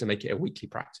decided to make it a weekly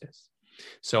practice.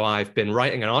 So I've been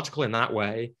writing an article in that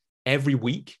way every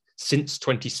week since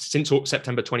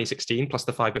September 2016, plus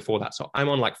the 5 before that. So I'm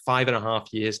on like 5.5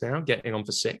 years now, getting on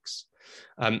for 6.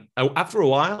 After a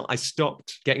while, I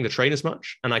stopped getting the train as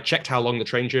much, and I checked how long the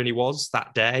train journey was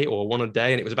that day, or one a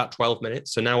day, and it was about 12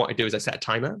 minutes. So now what I do is I set a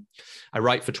timer. I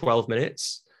write for 12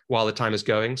 minutes while the timer's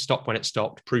going, stop when it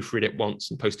stopped, proofread it once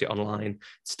and post it online.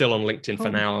 It's still on LinkedIn for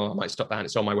now. I might stop that, and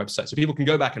it's on my website. So people can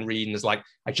go back and read, and there's like,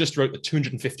 I just wrote the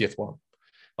 250th one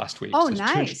last week. Oh, so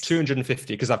nice.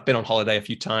 250, because I've been on holiday a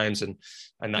few times and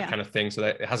that kind of thing. So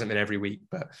that it hasn't been every week.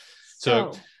 But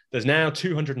so there's now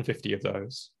 250 of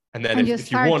those. And then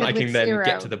if you want, I can then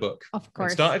get to the book. Of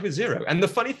course. And started with 0. And the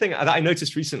funny thing that I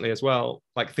noticed recently as well,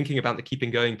 like thinking about the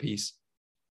keeping going piece,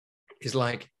 is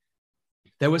like,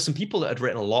 there were some people that had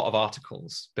written a lot of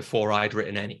articles before I'd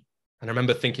written any. And I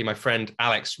remember thinking, my friend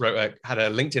Alex had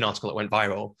a LinkedIn article that went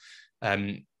viral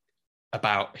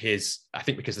about his, I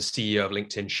think because the CEO of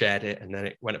LinkedIn shared it, and then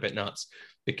it went a bit nuts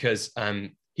because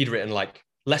he'd written like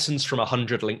lessons from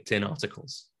 100 LinkedIn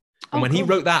articles. And when he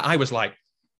wrote that, I was like,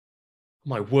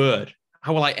 my word,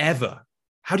 how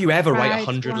do you ever write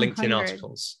 100 LinkedIn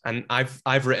articles? And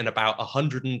I've written about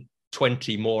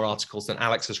 120 more articles than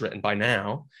Alex has written by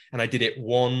now. And I did it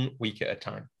 1 week at a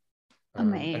time.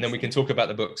 Amazing. And then we can talk about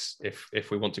the books if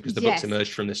we want to, because the books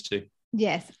emerged from this too.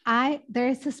 Yes, there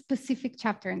is a specific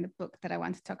chapter in the book that I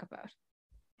want to talk about.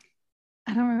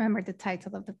 I don't remember the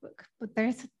title of the book, but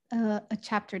there's a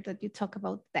chapter that you talk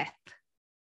about death.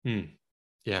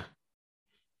 Yeah.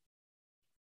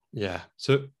 Yeah.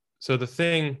 So the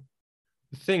thing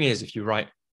is, if you write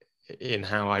in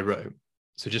how I wrote,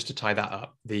 so just to tie that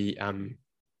up, the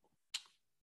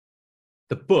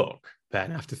book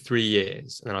then, after 3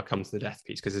 years, and then I'll come to the death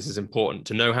piece, because this is important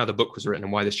to know how the book was written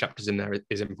and why this chapter's in there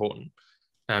is important.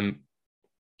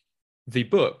 The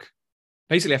book,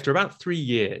 basically after about 3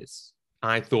 years,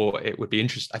 I thought it would be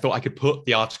interesting. I thought I could put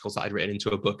the articles that I'd written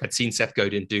into a book. I'd seen Seth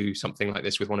Godin do something like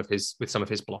this with some of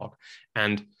his blog.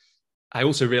 And I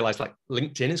also realized, like,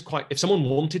 LinkedIn is if someone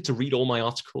wanted to read all my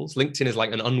articles, LinkedIn is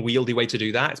like an unwieldy way to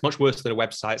do that. It's much worse than a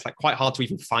website. It's like quite hard to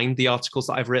even find the articles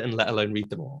that I've written, let alone read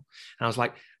them all. And I was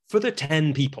like, for the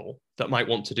 10 people that might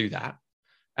want to do that,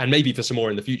 and maybe for some more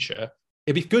in the future,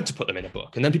 it'd be good to put them in a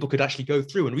book. And then people could actually go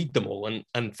through and read them all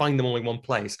and find them all in one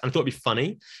place. And I thought it'd be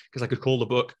funny because I could call the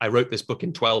book, I wrote this book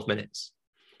in 12 minutes,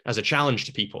 as a challenge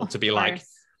to people to be like,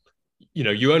 you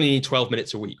know, you only need 12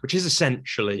 minutes a week, which is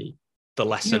essentially the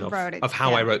lesson of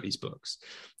how I wrote these books.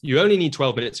 You only need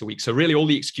 12 minutes a week. So really all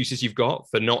the excuses you've got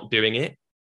for not doing it,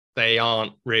 they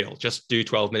aren't real. Just do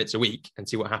 12 minutes a week and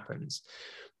see what happens.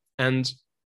 And,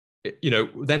 you know,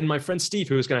 then my friend Steve,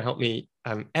 who was going to help me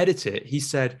edit it, he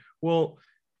said, well,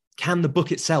 can the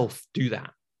book itself do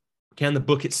that? Can the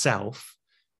book itself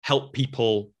help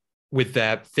people with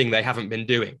their thing they haven't been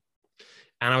doing?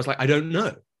 And I was like, I don't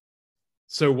know.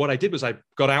 So what I did was I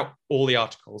got out all the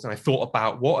articles and I thought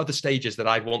about what are the stages that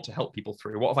I want to help people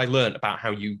through? What have I learned about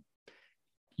how you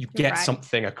get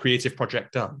something, a creative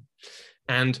project done?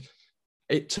 And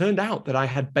it turned out that I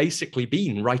had basically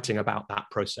been writing about that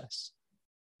process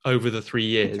over the 3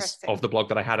 years of the blog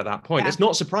that I had at that point. It's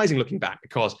not surprising looking back,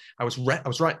 because I was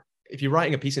right. If you're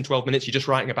writing a piece in 12 minutes, you're just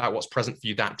writing about what's present for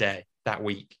you that day, that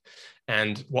week.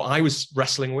 And what I was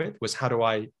wrestling with was, how do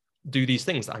I do these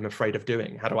things that I'm afraid of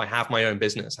doing? How do I have my own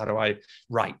business? How do I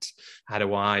write? How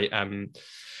do I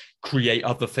create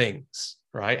other things,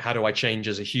 right? How do I change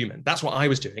as a human? That's what I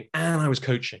was doing. And I was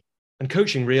coaching. And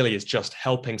coaching really is just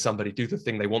helping somebody do the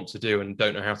thing they want to do and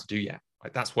don't know how to do yet.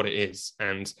 Like, that's what it is.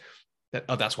 And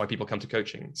that's why people come to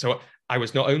coaching. So I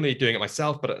was not only doing it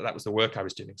myself, but that was the work I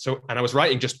was doing. So, and I was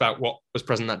writing just about what was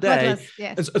present that day.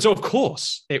 Yes. And so of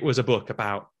course it was a book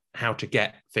about how to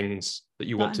get things that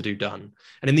you want to do done.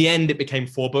 And in the end, it became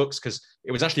 4 books because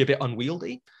it was actually a bit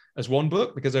unwieldy as one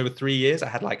book, because over 3 years I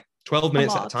had like 12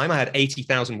 minutes at a time. I had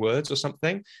 80,000 words or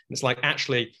something. And it's like,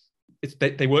 actually,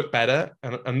 they work better.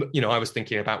 And, you know, I was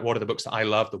thinking about what are the books that I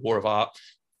love, The War of Art,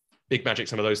 Big Magic,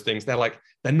 some of those things.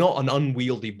 They're not an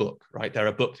unwieldy book, right? They're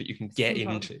a book that you can get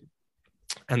into.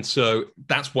 And so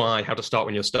that's why How to Start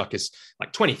When You're Stuck is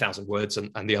like 20,000 words,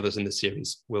 and the others in the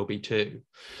series will be too.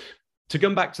 To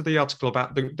come back to the article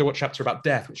about the chapter about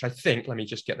death, which I think, let me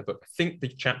just get the book. I think the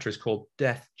chapter is called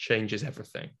Death Changes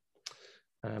Everything.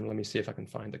 Let me see if I can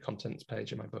find the contents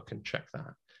page in my book and check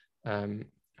that. I'm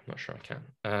not sure I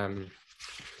can.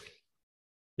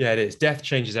 Yeah, it is. Death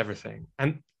Changes Everything.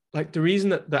 And like the reason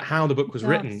that how the book was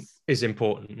written is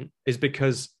important is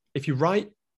because if you write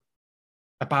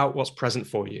about what's present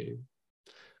for you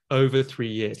over 3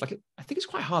 years, like I think it's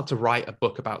quite hard to write a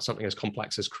book about something as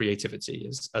complex as creativity,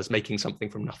 as making something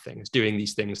from nothing, as doing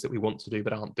these things that we want to do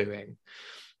but aren't doing.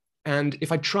 And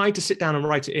if I tried to sit down and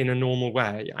write it in a normal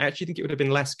way, I actually think it would have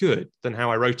been less good than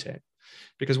how I wrote it,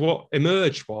 because what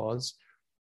emerged was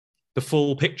the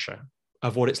full picture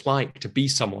of what it's like to be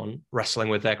someone wrestling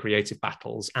with their creative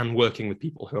battles and working with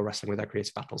people who are wrestling with their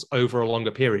creative battles over a longer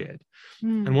period.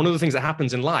 And one of the things that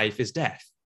happens in life is death.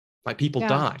 Like people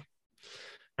die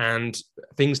and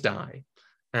things die.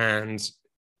 And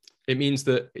it means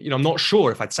that, you know, I'm not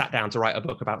sure if I'd sat down to write a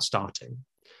book about starting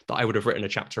that I would have written a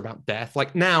chapter about death.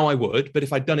 Like now I would, but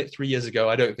if I'd done it 3 years ago,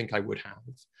 I don't think I would have.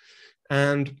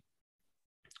 And,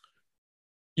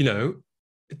 you know,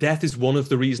 death is one of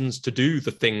the reasons to do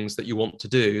the things that you want to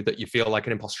do that you feel like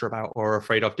an imposter about or are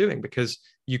afraid of doing, because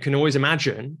you can always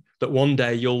imagine that one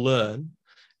day you'll learn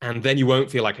and then you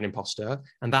won't feel like an imposter,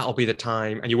 and that'll be the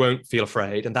time, and you won't feel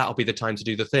afraid, and that'll be the time to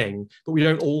do the thing. But we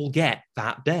don't all get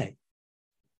that day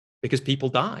because people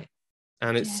die.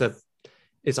 And it's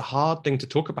a hard thing to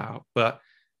talk about, but,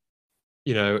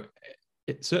 you know,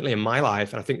 it's certainly in my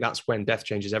life, and I think that's when Death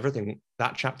Changes Everything,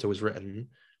 that chapter was written.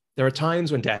 There are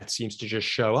times when death seems to just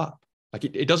show up. Like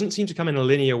it doesn't seem to come in a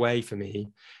linear way for me.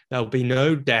 There'll be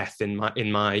no death in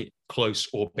my close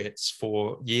orbits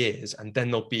for years, and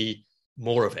then there'll be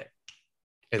more of it.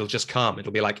 It'll just come.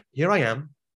 It'll be like, here I am.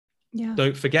 Yeah.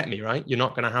 Don't forget me, right? You're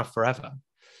not going to have forever.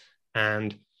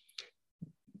 And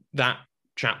that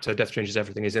chapter, Death Changes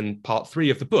Everything, is in part 3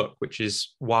 of the book, which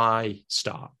is why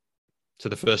start. So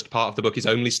the first part of the book is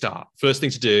only start. First thing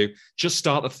to do, just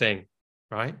start the thing,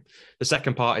 right? The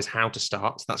second part is how to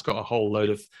start. So that's got a whole load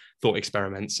of thought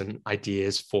experiments and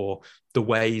ideas for the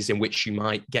ways in which you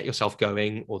might get yourself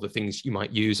going, or the things you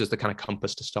might use as the kind of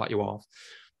compass to start you off.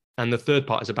 And the third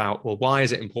part is about, well, why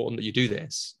is it important that you do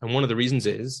this? And one of the reasons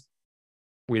is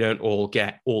we don't all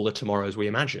get all the tomorrows we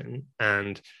imagine,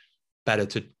 and better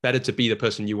to be the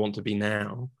person you want to be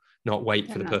now, not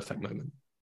wait for the perfect moment.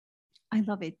 I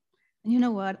love it. And you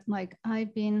know what? Like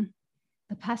the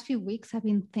past few weeks, I've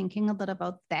been thinking a lot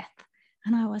about death.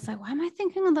 And I was like, why am I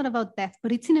thinking a lot about death?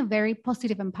 But it's in a very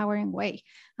positive, empowering way.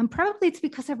 And probably it's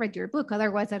because I read your book.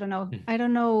 Otherwise, I don't know. I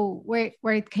don't know where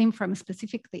it came from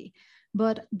specifically.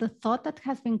 But the thought that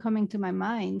has been coming to my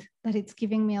mind, that it's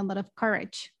giving me a lot of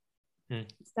courage, is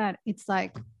that it's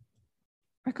like,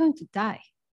 we're going to die,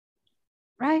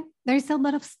 right? There's a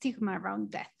lot of stigma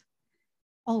around death,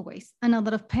 always. And a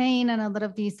lot of pain and a lot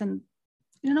of this, and,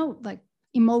 you know, like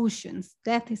emotions.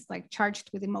 Death is like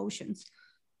charged with emotions.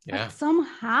 Yeah. But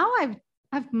somehow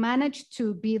I've managed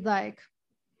to be like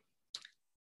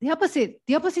the opposite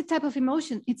type of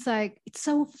emotion. It's like, it's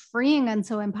so freeing and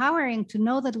so empowering to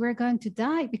know that we're going to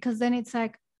die, because then it's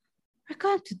like, we're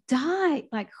going to die.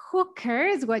 Like, who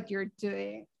cares what you're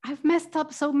doing? I've messed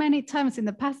up so many times in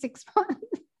the past 6 months.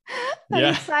 And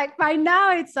it's like, by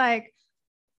now it's like,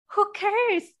 who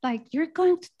cares? Like, you're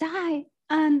going to die,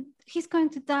 and he's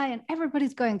going to die, and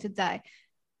everybody's going to die,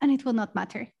 and it will not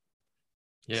matter.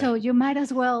 Yeah. So you might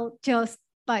as well just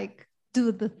like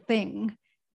do the thing,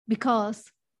 because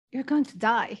you're going to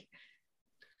die.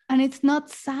 And it's not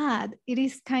sad. It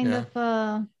is kind of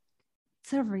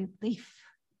it's a relief.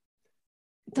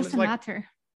 It doesn't matter.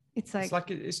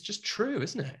 It's just true,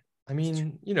 isn't it? I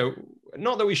mean, you know,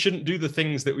 not that we shouldn't do the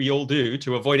things that we all do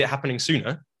to avoid it happening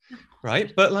sooner,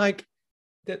 right? But like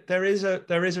there is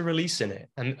a release in it.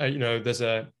 And you know, there's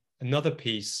another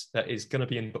piece that is going to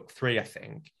be in book 3, I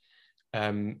think,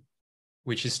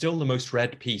 which is still the most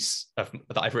read piece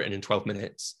that I've written in 12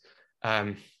 minutes.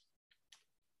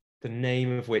 The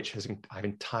name of which I've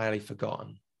entirely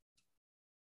forgotten.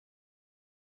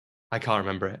 I can't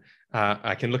remember it.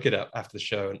 I can look it up after the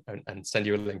show and send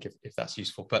you a link if that's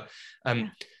useful. But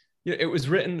it was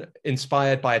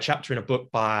inspired by a chapter in a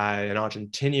book by an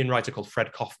Argentinian writer called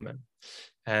Fred Kaufman.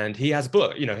 And he has a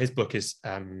book, his book is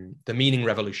The Meaning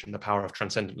Revolution, The Power of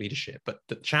Transcendent Leadership. But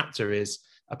the chapter is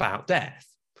about death.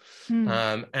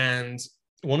 And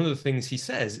one of the things he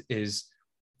says is,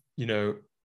 he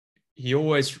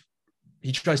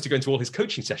tries to go into all his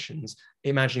coaching sessions,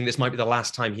 imagining this might be the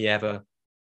last time he ever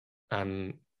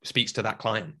speaks to that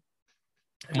client.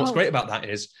 And what's great about that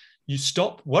is you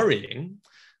stop worrying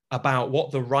about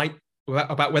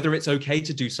about whether it's okay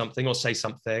to do something or say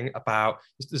something, about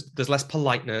there's less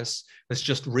politeness, there's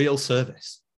just real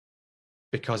service.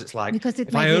 Because it's like,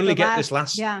 if I only get this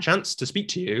last chance to speak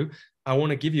to you, I want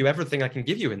to give you everything I can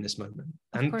give you in this moment.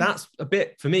 And that's a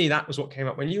bit, for me, that was what came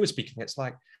up when you were speaking. It's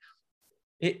like,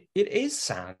 it is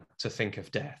sad to think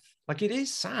of death. Like, it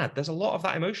is sad. There's a lot of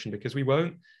that emotion because we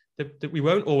won't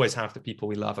always have the people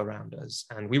we love around us,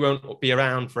 and we won't be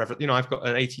around forever. I've got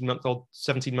an 18-month-old,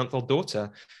 17-month-old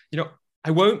daughter. I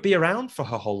won't be around for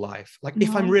her whole life. Like,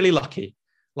 if I'm really lucky,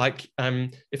 like,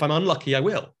 if I'm unlucky, I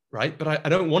will, right? But I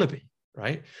don't want to be,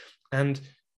 right?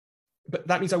 But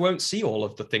that means I won't see all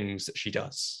of the things that she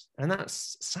does. And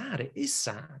that's sad. It is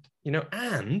sad,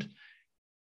 and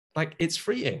like, it's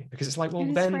freeing because it's like, well,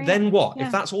 then what? Yeah.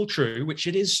 If that's all true, which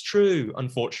it is true,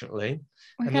 unfortunately,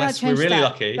 unless we're really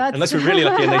lucky, and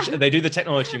they do the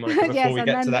technology, Monica, before we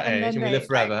get to that age and we live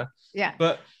forever. Right. Yeah.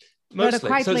 But mostly,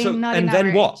 and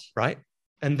then what, right?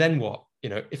 And then what?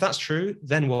 If that's true,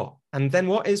 then what? And then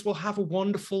what is, we'll have a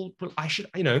wonderful,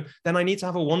 then I need to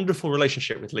have a wonderful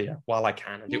relationship with Leah while I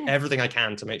can, and do everything I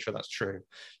can to make sure that's true.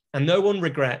 And no one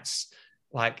regrets,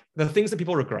 like, the things that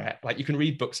people regret. Like, you can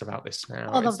read books about this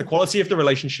now. It's the quality of the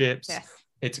relationships,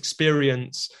 it's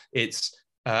experience, it's,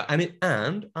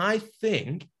 and I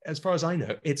think, as far as I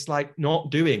know, it's like not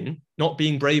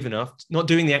being brave enough, not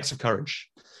doing the acts of courage.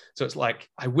 So it's like,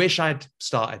 I wish I'd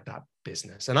started that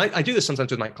business. And I do this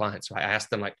sometimes with my clients, right? I ask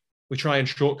them, like, we try and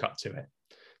shortcut to it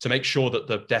to make sure that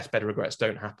the deathbed regrets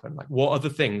don't happen. Like, what are the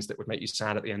things that would make you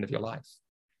sad at the end of your life?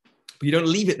 But you don't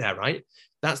leave it there, right?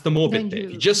 That's the morbid bit.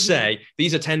 If you just say,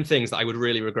 these are 10 things that I would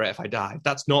really regret if I died,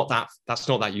 that's not that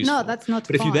useful. No, that's not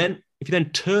But fun. if you then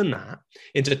turn that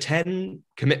into 10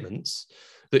 commitments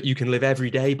that you can live every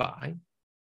day by,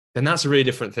 then that's a really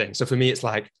different thing. So for me, it's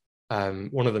like,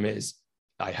 one of them is,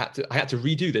 I had to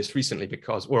redo this recently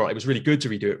because, well, it was really good to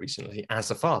redo it recently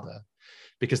as a father,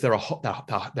 because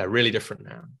they're really different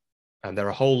now. And there are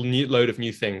a whole new load of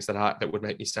new things that would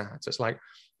make me sad. So it's like,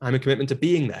 I'm a commitment to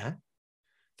being there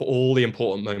for all the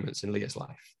important moments in Leah's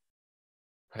life,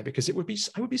 right? Because I would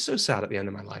be so sad at the end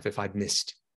of my life if I'd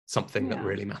missed something that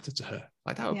really mattered to her.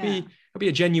 Like, that would be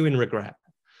a genuine regret.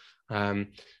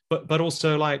 But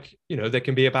also, like, they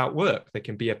can be about work. They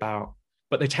can be about,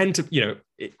 but they tend to,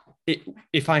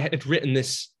 if I had written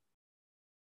this,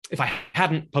 if I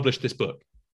hadn't published this book,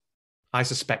 I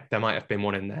suspect there might have been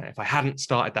one in there. If I hadn't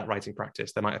started that writing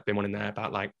practice, there might have been one in there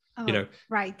about, like,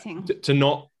 writing, to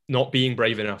not being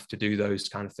brave enough to do those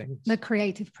kind of things. The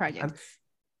creative projects.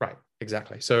 Right,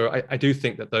 exactly. So I do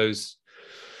think that those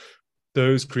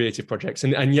creative projects,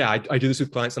 and I do this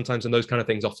with clients sometimes, and those kind of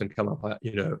things often come up.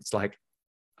 It's like,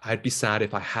 I'd be sad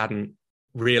if I hadn't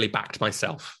really backed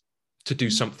myself to do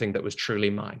something that was truly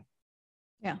mine.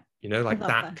 Yeah. Like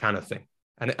that kind of thing.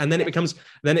 And then it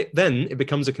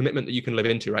becomes a commitment that you can live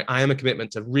into, right? I am a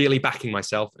commitment to really backing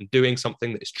myself and doing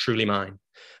something that is truly mine.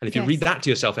 And if you read that to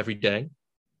yourself every day,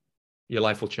 your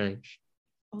life will change.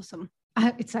 Awesome.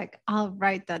 It's like, I'll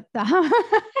write that down.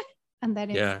 And then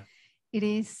it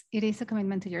is a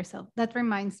commitment to yourself. That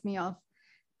reminds me of,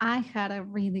 I had a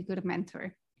really good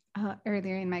mentor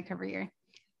earlier in my career.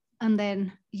 And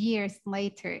then years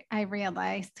later, I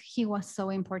realized he was so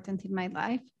important in my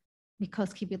life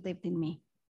because he believed in me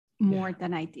more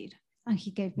than I did. And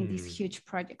he gave me these huge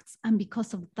projects. And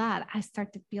because of that, I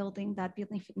started building that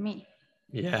belief in me.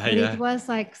 It was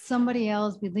like somebody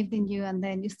else believed in you, and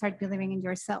then you start believing in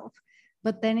yourself.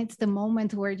 But then it's the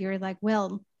moment where you're like,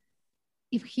 well,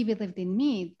 if he believed in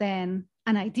me, then,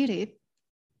 and I did it,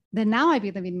 then now I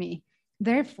believe in me.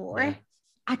 Therefore,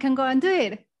 I can go and do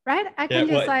it, right? I can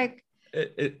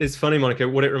it's funny, Monica,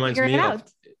 what it reminds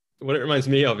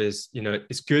me of is,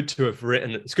 it's good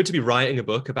to be writing a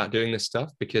book about doing this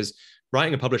stuff, because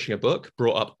writing and publishing a book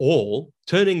brought up so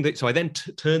I then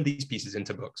turned these pieces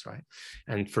into books, right?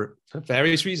 And for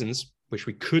various reasons, which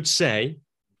we could say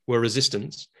were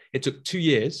resistance, it took 2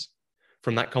 years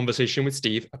from that conversation with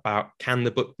Steve about, can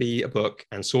the book be a book,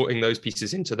 and sorting those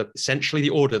pieces into essentially the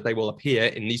order they will appear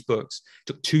in these books.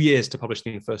 It took 2 years to publish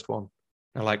the first one.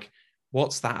 And like,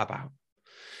 what's that about?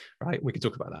 right? We could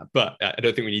talk about that, but I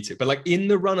don't think we need to. But like in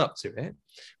the run up to it,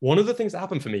 one of the things that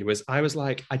happened for me was I was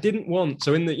like, I didn't want,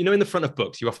 so in the, in the front of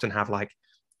books, you often have like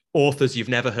authors you've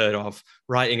never heard of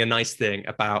writing a nice thing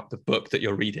about the book that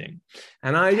you're reading.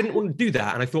 And I didn't want to do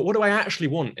that. And I thought, what do I actually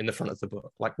want in the front of the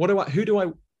book? Like, who do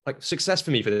I, like, success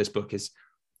for me for this book is,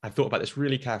 I've thought about this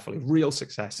really carefully. Real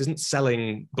success isn't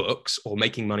selling books or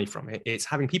making money from it. It's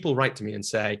having people write to me and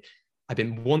say, I've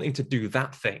been wanting to do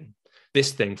that thing,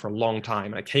 this thing for a long time.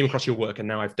 And I came across your work and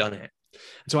now I've done it.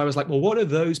 And so I was like, well, what do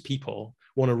those people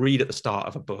want to read at the start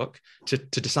of a book to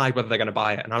decide whether they're going to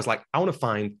buy it? And I was like, I want to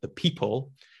find the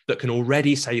people that can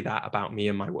already say that about me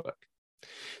and my work.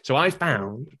 So I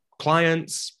found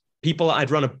clients, people I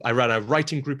ran a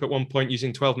writing group at one point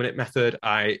using 12-minute method.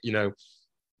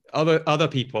 Other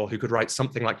people who could write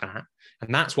something like that.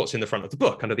 And that's what's in the front of the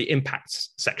book under the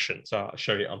impacts section. So I'll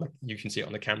show you you can see it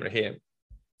on the camera here.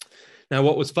 Now,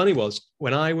 what was funny was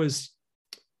when I was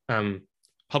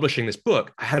publishing this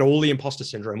book, I had all the imposter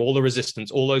syndrome, all the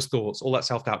resistance, all those thoughts, all that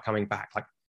self-doubt coming back. Like,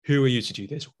 who are you to do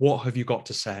this? What have you got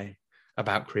to say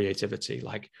about creativity?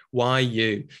 Like, why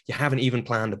you haven't even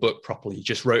planned a book properly. You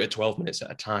just wrote it 12 minutes at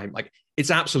a time. Like,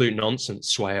 it's absolute nonsense,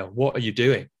 Swale. What are you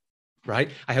doing?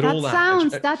 Right? I had all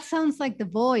that. That sounds like the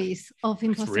voice of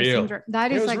imposter syndrome.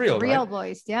 That is like real, the real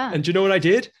voice. Yeah. And do you know what I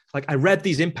did? Like, I read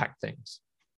these impact things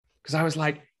because I was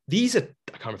like, these are,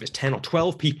 I can't remember if it's 10 or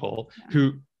 12 people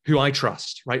who I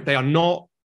trust, right? They're not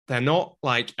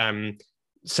like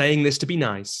saying this to be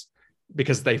nice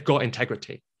because they've got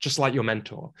integrity, just like your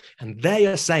mentor. And they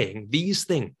are saying these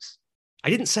things. I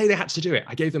didn't say they had to do it.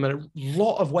 I gave them a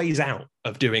lot of ways out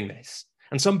of doing this.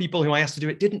 And some people who I asked to do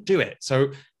it didn't do it.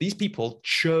 So these people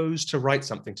chose to write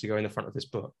something to go in the front of this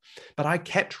book. But I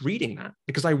kept reading that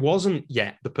because I wasn't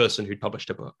yet the person who'd published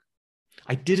a book.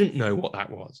 I didn't know what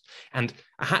that was. And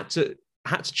I had to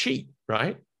cheat,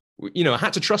 right? I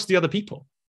had to trust the other people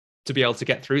to be able to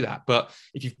get through that. But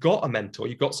if you've got a mentor,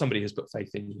 you've got somebody who's put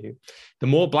faith in you, the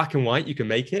more black and white you can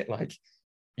make it, like,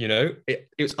 it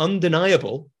was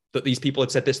undeniable that these people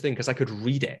had said this thing because I could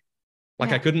read it.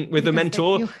 Like, I couldn't with the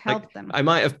mentor. You helped them. I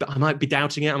might be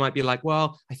doubting it. I might be like,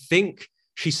 well, I think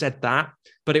she said that,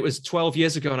 but it was 12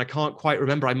 years ago and I can't quite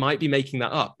remember. I might be making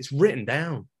that up. It's written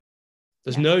down.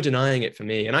 There's no denying it for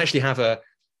me. And I actually have a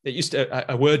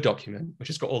Word document, which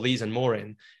has got all these and more in.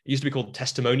 It used to be called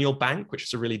Testimonial Bank, which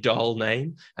is a really dull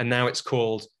name. And now it's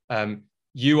called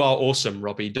You Are Awesome,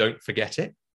 Robbie, Don't Forget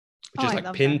It, which is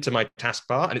like pinned to my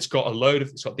taskbar. And it's got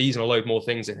these and a load more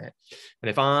things in it. And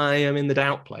if I am in the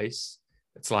doubt place,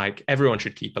 it's like everyone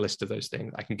should keep a list of those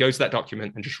things. I can go to that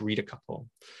document and just read a couple.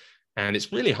 And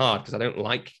it's really hard because I don't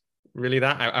like really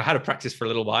that. I had a practice for a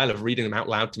little while of reading them out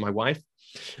loud to my wife.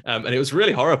 And it was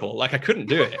really horrible. Like, I couldn't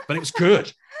do it, but it was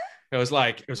good. It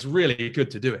was really good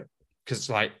to do it because it's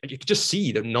like you could just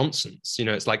see the nonsense.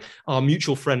 It's like our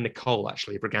mutual friend Nicole,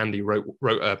 actually, Brigandi,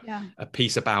 wrote a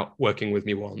piece about working with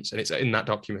me once, and it's in that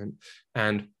document.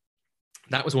 And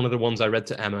that was one of the ones I read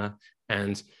to Emma.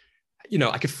 And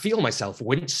I could feel myself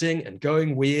wincing and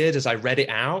going weird as I read it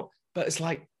out. But it's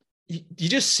like you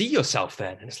just see yourself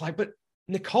then, and it's like, but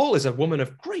Nicole is a woman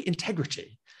of great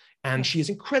integrity. And she is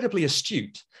incredibly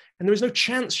astute. And there is no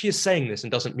chance she is saying this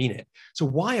and doesn't mean it. So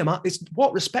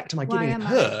what respect am I giving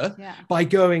her by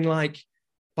going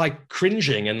by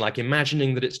cringing and like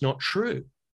imagining that it's not true?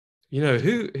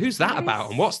 Who's that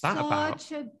about and what's that about?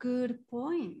 Such a good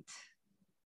point.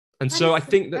 And so I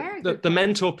think that the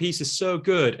mentor piece is so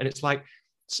good. And it's like,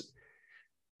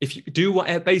 if you do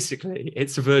basically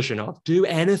it's a version of do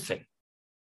anything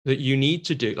that you need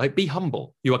to do, like be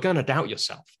humble. You are going to doubt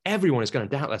yourself. Everyone is going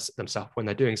to doubt themselves when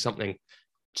they're doing something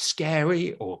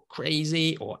scary or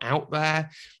crazy or out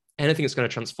there, anything that's going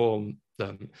to transform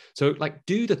them. So like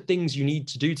do the things you need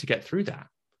to do to get through that.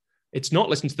 It's not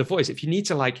listen to the voice. If you need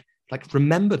to like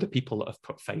remember the people that have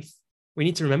put faith. We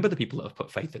need to remember the people that have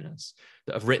put faith in us,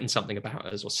 that have written something about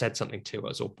us or said something to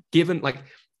us or given, like,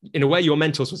 in a way, your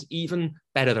mentors was even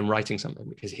better than writing something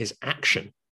because his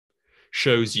action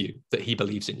shows you that he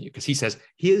believes in you, because he says,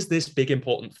 here's this big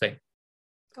important thing.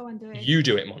 Go and do it. You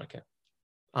do it, Monica.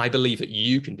 I believe that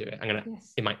you can do it. I'm going to,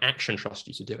 in my action, trust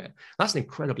you to do it. That's an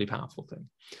incredibly powerful thing.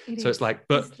 It's like,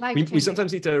 but we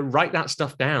sometimes need to write that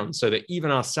stuff down so that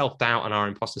even our self-doubt and our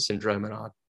imposter syndrome and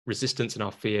our resistance and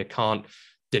our fear can't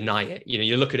deny it.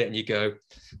 You look at it and you go,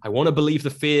 I want to believe the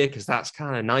fear because that's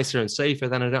kind of nicer and safer,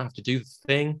 then I don't have to do the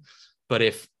thing. But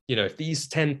if these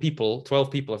 10 people,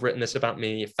 12 people have written this about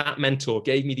me, if that mentor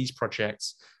gave me these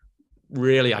projects,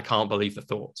 really, I can't believe the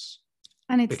thoughts.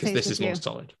 And because this is more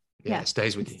solid. Yeah, it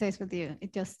stays with you. It stays with you.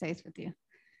 It just stays with you.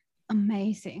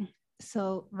 Amazing.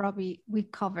 So, Robbie, we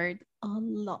covered a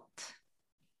lot.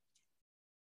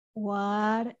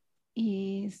 what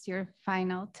is your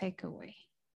final takeaway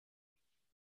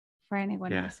for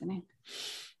anyone listening?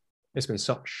 It's been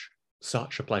such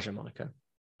a pleasure, Monica,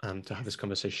 to have this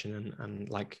conversation. And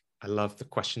like, I love the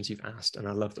questions you've asked, and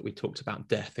I love that we talked about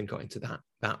death and got into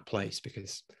that place,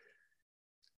 because,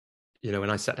 you know, when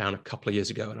I sat down a couple of years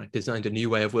ago and I designed a new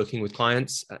way of working with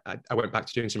clients, I went back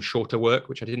to doing some shorter work,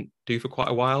 which I didn't do for quite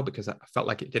a while because I felt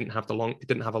like it didn't have the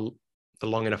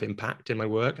long enough impact in my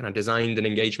work. And I designed an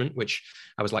engagement, which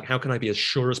I was like, how can I be as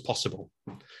sure as possible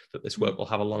that this work will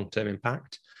have a long-term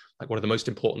impact? Like, one of the most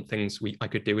important things I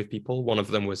could do with people, one of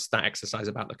them was that exercise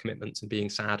about the commitments and being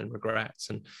sad and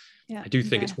regrets. And I do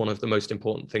think it's one of the most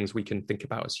important things we can think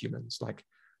about as humans. Like,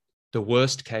 the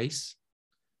worst case,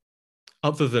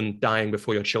 other than dying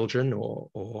before your children or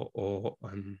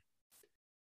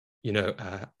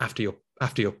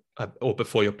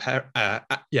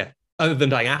other than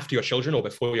dying after your children or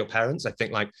before your parents, I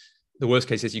think like the worst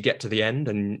case is you get to the end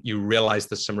and you realize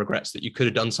there's some regrets that you could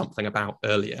have done something about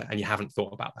earlier and you haven't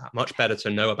thought about that. Much better to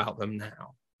know about them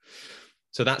now.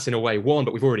 So that's in a way one,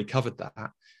 but we've already covered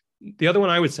that. The other one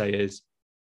I would say is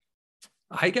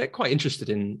I get quite interested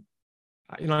in,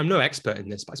 you know, I'm no expert in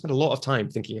this, but I spend a lot of time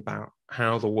thinking about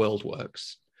how the world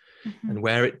works and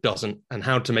where it doesn't and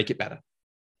how to make it better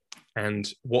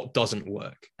and what doesn't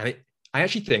work. And I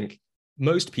actually think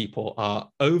most people are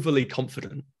overly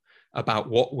confident about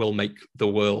what will make the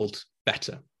world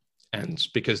better. And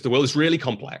because the world is really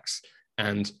complex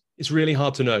and it's really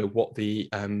hard to know what the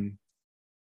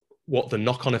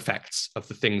knock-on effects of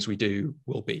the things we do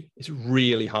will be. It's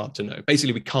really hard to know.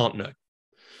 Basically, we can't know,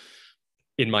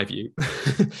 in my view.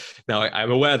 Now,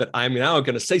 I'm aware that I'm now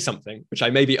going to say something which I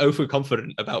may be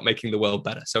overconfident about making the world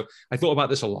better. So I thought about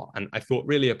this a lot, and I thought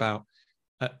really about,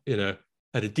 you know,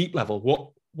 at a deep level,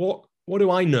 what do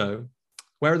I know?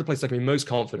 Where are the places I can be most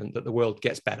confident that the world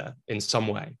gets better in some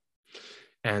way?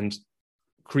 And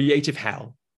creative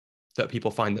hell that people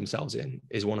find themselves in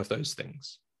is one of those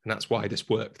things. And that's why this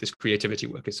creativity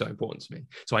work is so important to me.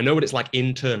 So I know what it's like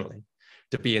internally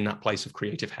to be in that place of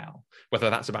creative hell,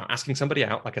 whether that's about asking somebody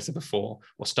out, like I said before,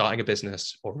 or starting a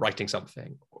business or writing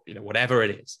something, or, you know, whatever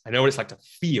it is. I know what it's like to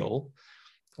feel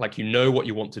like you know what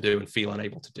you want to do and feel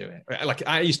unable to do it. Like,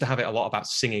 I used to have it a lot about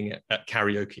singing it at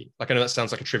karaoke. Like, I know that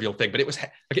sounds like a trivial thing, but it was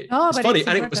it's funny,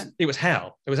 and it was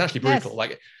hell. It was actually brutal. Yes.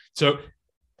 Like, so,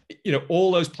 you know,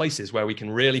 all those places where we can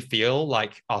really feel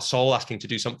like our soul asking to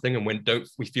do something, and when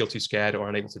we feel too scared or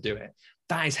unable to do it,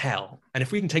 that is hell. And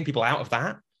if we can take people out of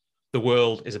that, the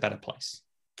world is a better place.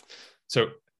 So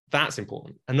that's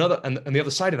important. And the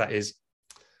other side of that is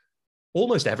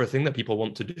almost everything that people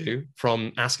want to do,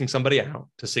 from asking somebody out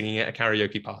to singing at a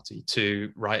karaoke party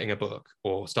to writing a book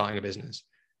or starting a business.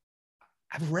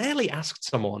 I've rarely asked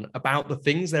someone about the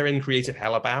things they're in creative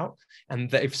hell about, and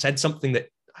they've said something that,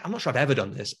 I'm not sure I've ever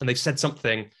done this, and they've said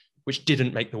something which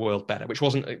didn't make the world better,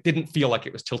 it didn't feel like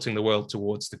it was tilting the world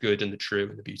towards the good and the true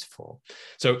and the beautiful.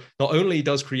 So not only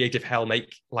does creative hell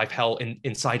make life hell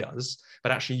inside us,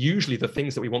 but actually usually the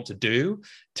things that we want to do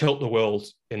tilt the world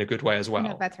in a good way as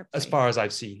well, as far as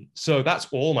I've seen. So that's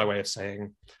all my way of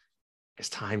saying it's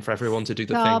time for everyone to do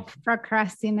the thing. Stop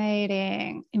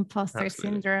procrastinating. Imposter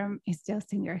syndrome is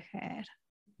just in your head.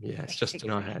 Yeah, it's just in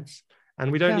our heads.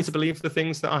 And we don't need to believe the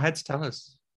things that our heads tell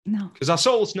us. No. Because our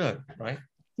souls know, right?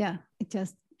 Yeah, it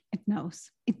knows.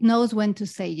 It knows when to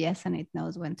say yes, and it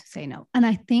knows when to say no. And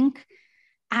I think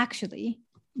actually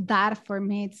that for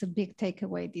me, it's a big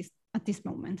takeaway at this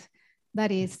moment.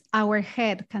 That is, our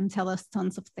head can tell us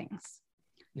tons of things.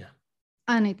 Yeah.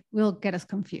 And it will get us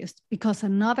confused, because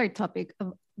another topic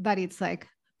that it's like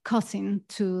cousin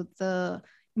to the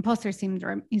imposter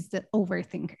syndrome is the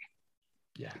overthinker.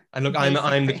 Yeah. And look,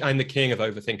 I'm the king of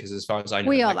overthinkers as far as I know.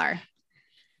 We all are.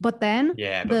 But then,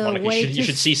 yeah, but Monica, you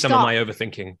should see some of my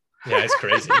overthinking. Yeah, it's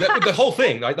crazy. the whole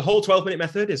thing, like the whole 12-minute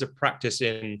method, is a practice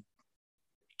in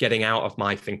getting out of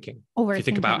my thinking. If you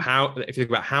think about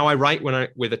how I write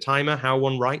with a timer, how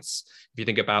one writes, if you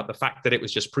think about the fact that it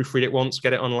was just proofread it once,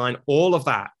 get it online, all of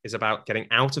that is about getting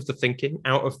out of the thinking,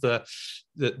 out of the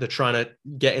trying to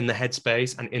get in the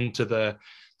headspace and into the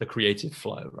creative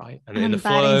flow, right? And in the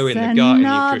flow, in the gut, in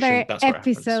the nutrition, that's where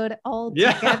episode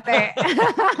altogether.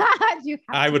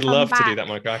 I would love to do that,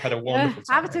 Monica. I've had a wonderful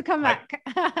time. Have to come back.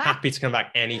 Happy to come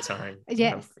back anytime.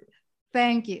 Yes.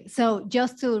 Thank you. So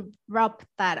just to wrap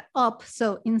that up,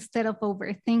 so instead of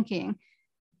overthinking,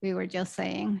 we were just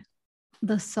saying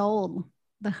the soul,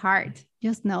 the heart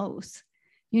just knows.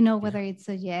 You know whether it's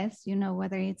a yes, you know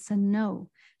whether it's a no,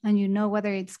 and you know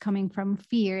whether it's coming from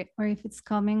fear or if it's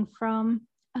coming from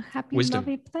a happy,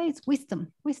 lovely place. Wisdom,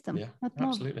 yeah, not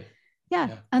absolutely. love.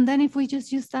 Yeah. And then if we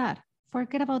just use that,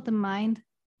 forget about the mind,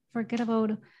 Forget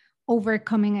about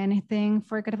overcoming anything.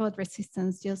 Forget about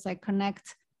resistance. Just like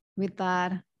connect with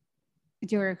that,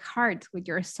 with your heart, with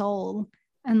your soul,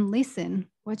 and listen.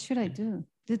 What should I do?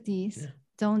 Do this. Yeah.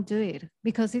 Don't do it.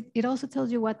 Because it also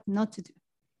tells you what not to do.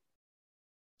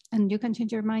 And you can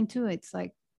change your mind too. It's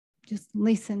like, just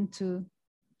listen to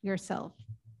yourself.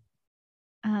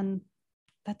 And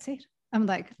that's it.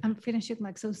 I'm finishing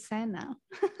like so sad now.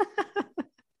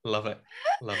 Love it.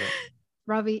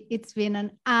 Robbie, it's been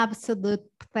an absolute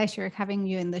pleasure having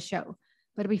you in the show.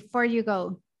 But before you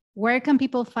go, where can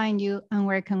people find you and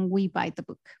where can we buy the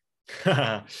book?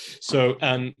 So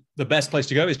the best place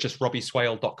to go is just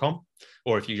robbieswale.com,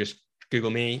 or if you just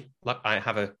Google me,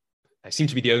 I seem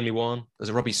to be the only one. There's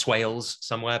a Robbie Swales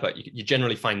somewhere, but you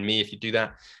generally find me if you do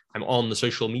that. I'm on the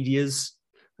social medias,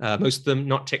 most of them,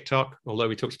 not TikTok, although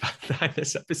we talked about that in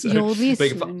this episode. You'll be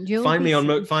soon. Find me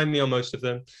on most of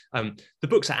them. The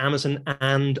book's at Amazon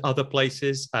and other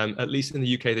places, at least in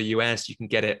the UK, the US. You can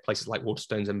get it places like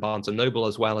Waterstones and Barnes and Noble,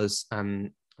 as well as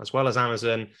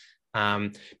Amazon.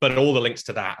 But all the links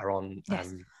to that are on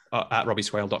at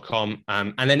robbieswale.com.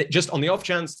 And then just on the off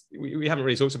chance, we haven't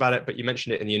really talked about it, but you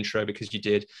mentioned it in the intro because you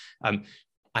did.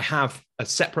 I have a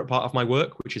separate part of my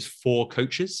work, which is for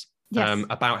coaches,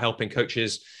 about helping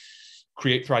coaches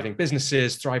create thriving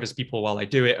businesses, thrive as people while they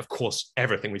do it. Of course,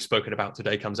 everything we've spoken about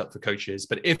today comes up for coaches,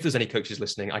 but if there's any coaches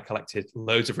listening, I collected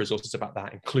loads of resources about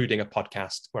that, including a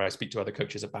podcast where I speak to other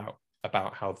coaches about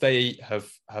how they have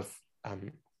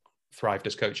thrived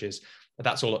as coaches.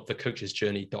 That's all at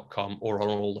thecoachesjourney.com or on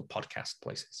all the podcast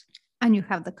places. And you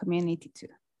have the community too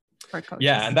for coaches.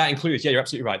 Yeah, and that includes, you're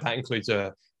absolutely right. That includes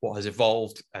what has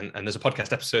evolved. And there's a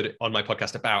podcast episode on my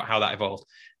podcast about how that evolved.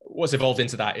 What's evolved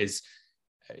into that is,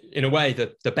 in a way,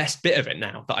 the best bit of it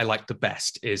now that I like the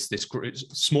best is this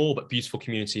small but beautiful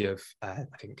community of, I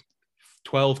think,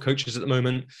 12 coaches at the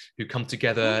moment who come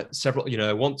together several,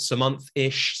 once a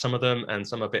month-ish, some of them, and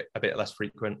some a bit less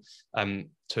frequent,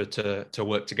 to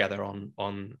work together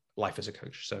on life as a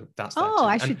coach. So that's that.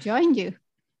 I should join you.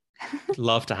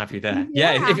 Love to have you there.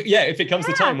 If it comes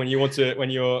the time when you want to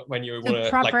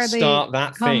like start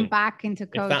that thing, back into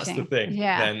coaching. If that's the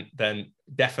thing, then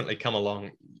definitely come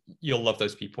along. You'll love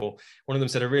those people. One of them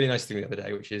said a really nice thing the other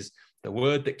day, which is the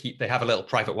word that they have a little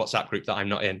private WhatsApp group that I'm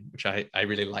not in, which I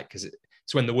really like, because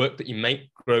it's when the work that you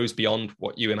make grows beyond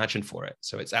what you imagined for it.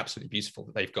 So it's absolutely beautiful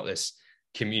that they've got this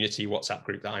community WhatsApp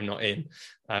group that I'm not in,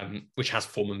 which has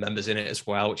former members in it as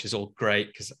well, which is all great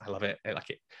because I love it. I like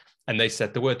it. And they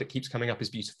said the word that keeps coming up is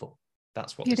beautiful.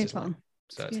 That's what beautiful. This is like.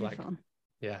 So it's beautiful.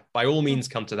 By all means,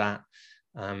 come to that.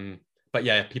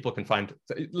 But people can find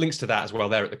links to that as well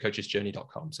there at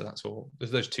thecoachesjourney.com. So that's all.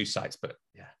 There's those two sites, but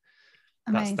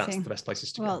that's the best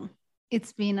places to go.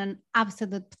 It's been an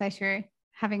absolute pleasure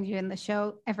having you in the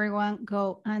show. Everyone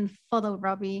go and follow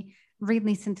Robbie,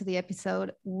 re-listen to the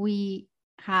episode. We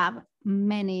have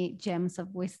many gems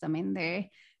of wisdom in there.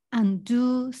 And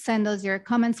do send us your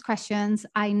comments, questions.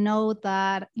 I know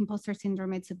that imposter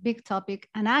syndrome is a big topic.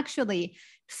 And actually,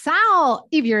 Sal,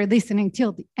 if you're listening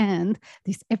till the end,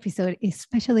 this episode is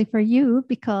especially for you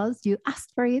because you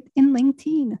asked for it in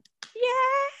LinkedIn.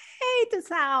 Yay to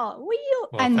Sal.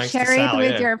 And share it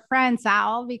with your friends,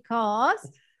 Sal,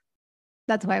 because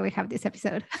that's why we have this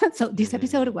episode. So this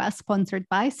episode was sponsored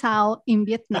by Sal in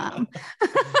Vietnam.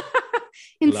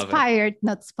 Inspired,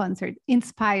 not sponsored,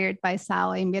 inspired by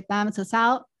Swale in Vietnam. So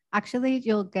Swale, actually,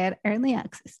 you'll get early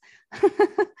access.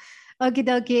 Okie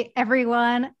dokie,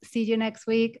 everyone. See you next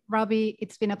week. Robbie,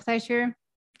 it's been a pleasure.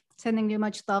 Sending you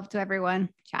much love to everyone.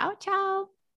 Ciao, ciao.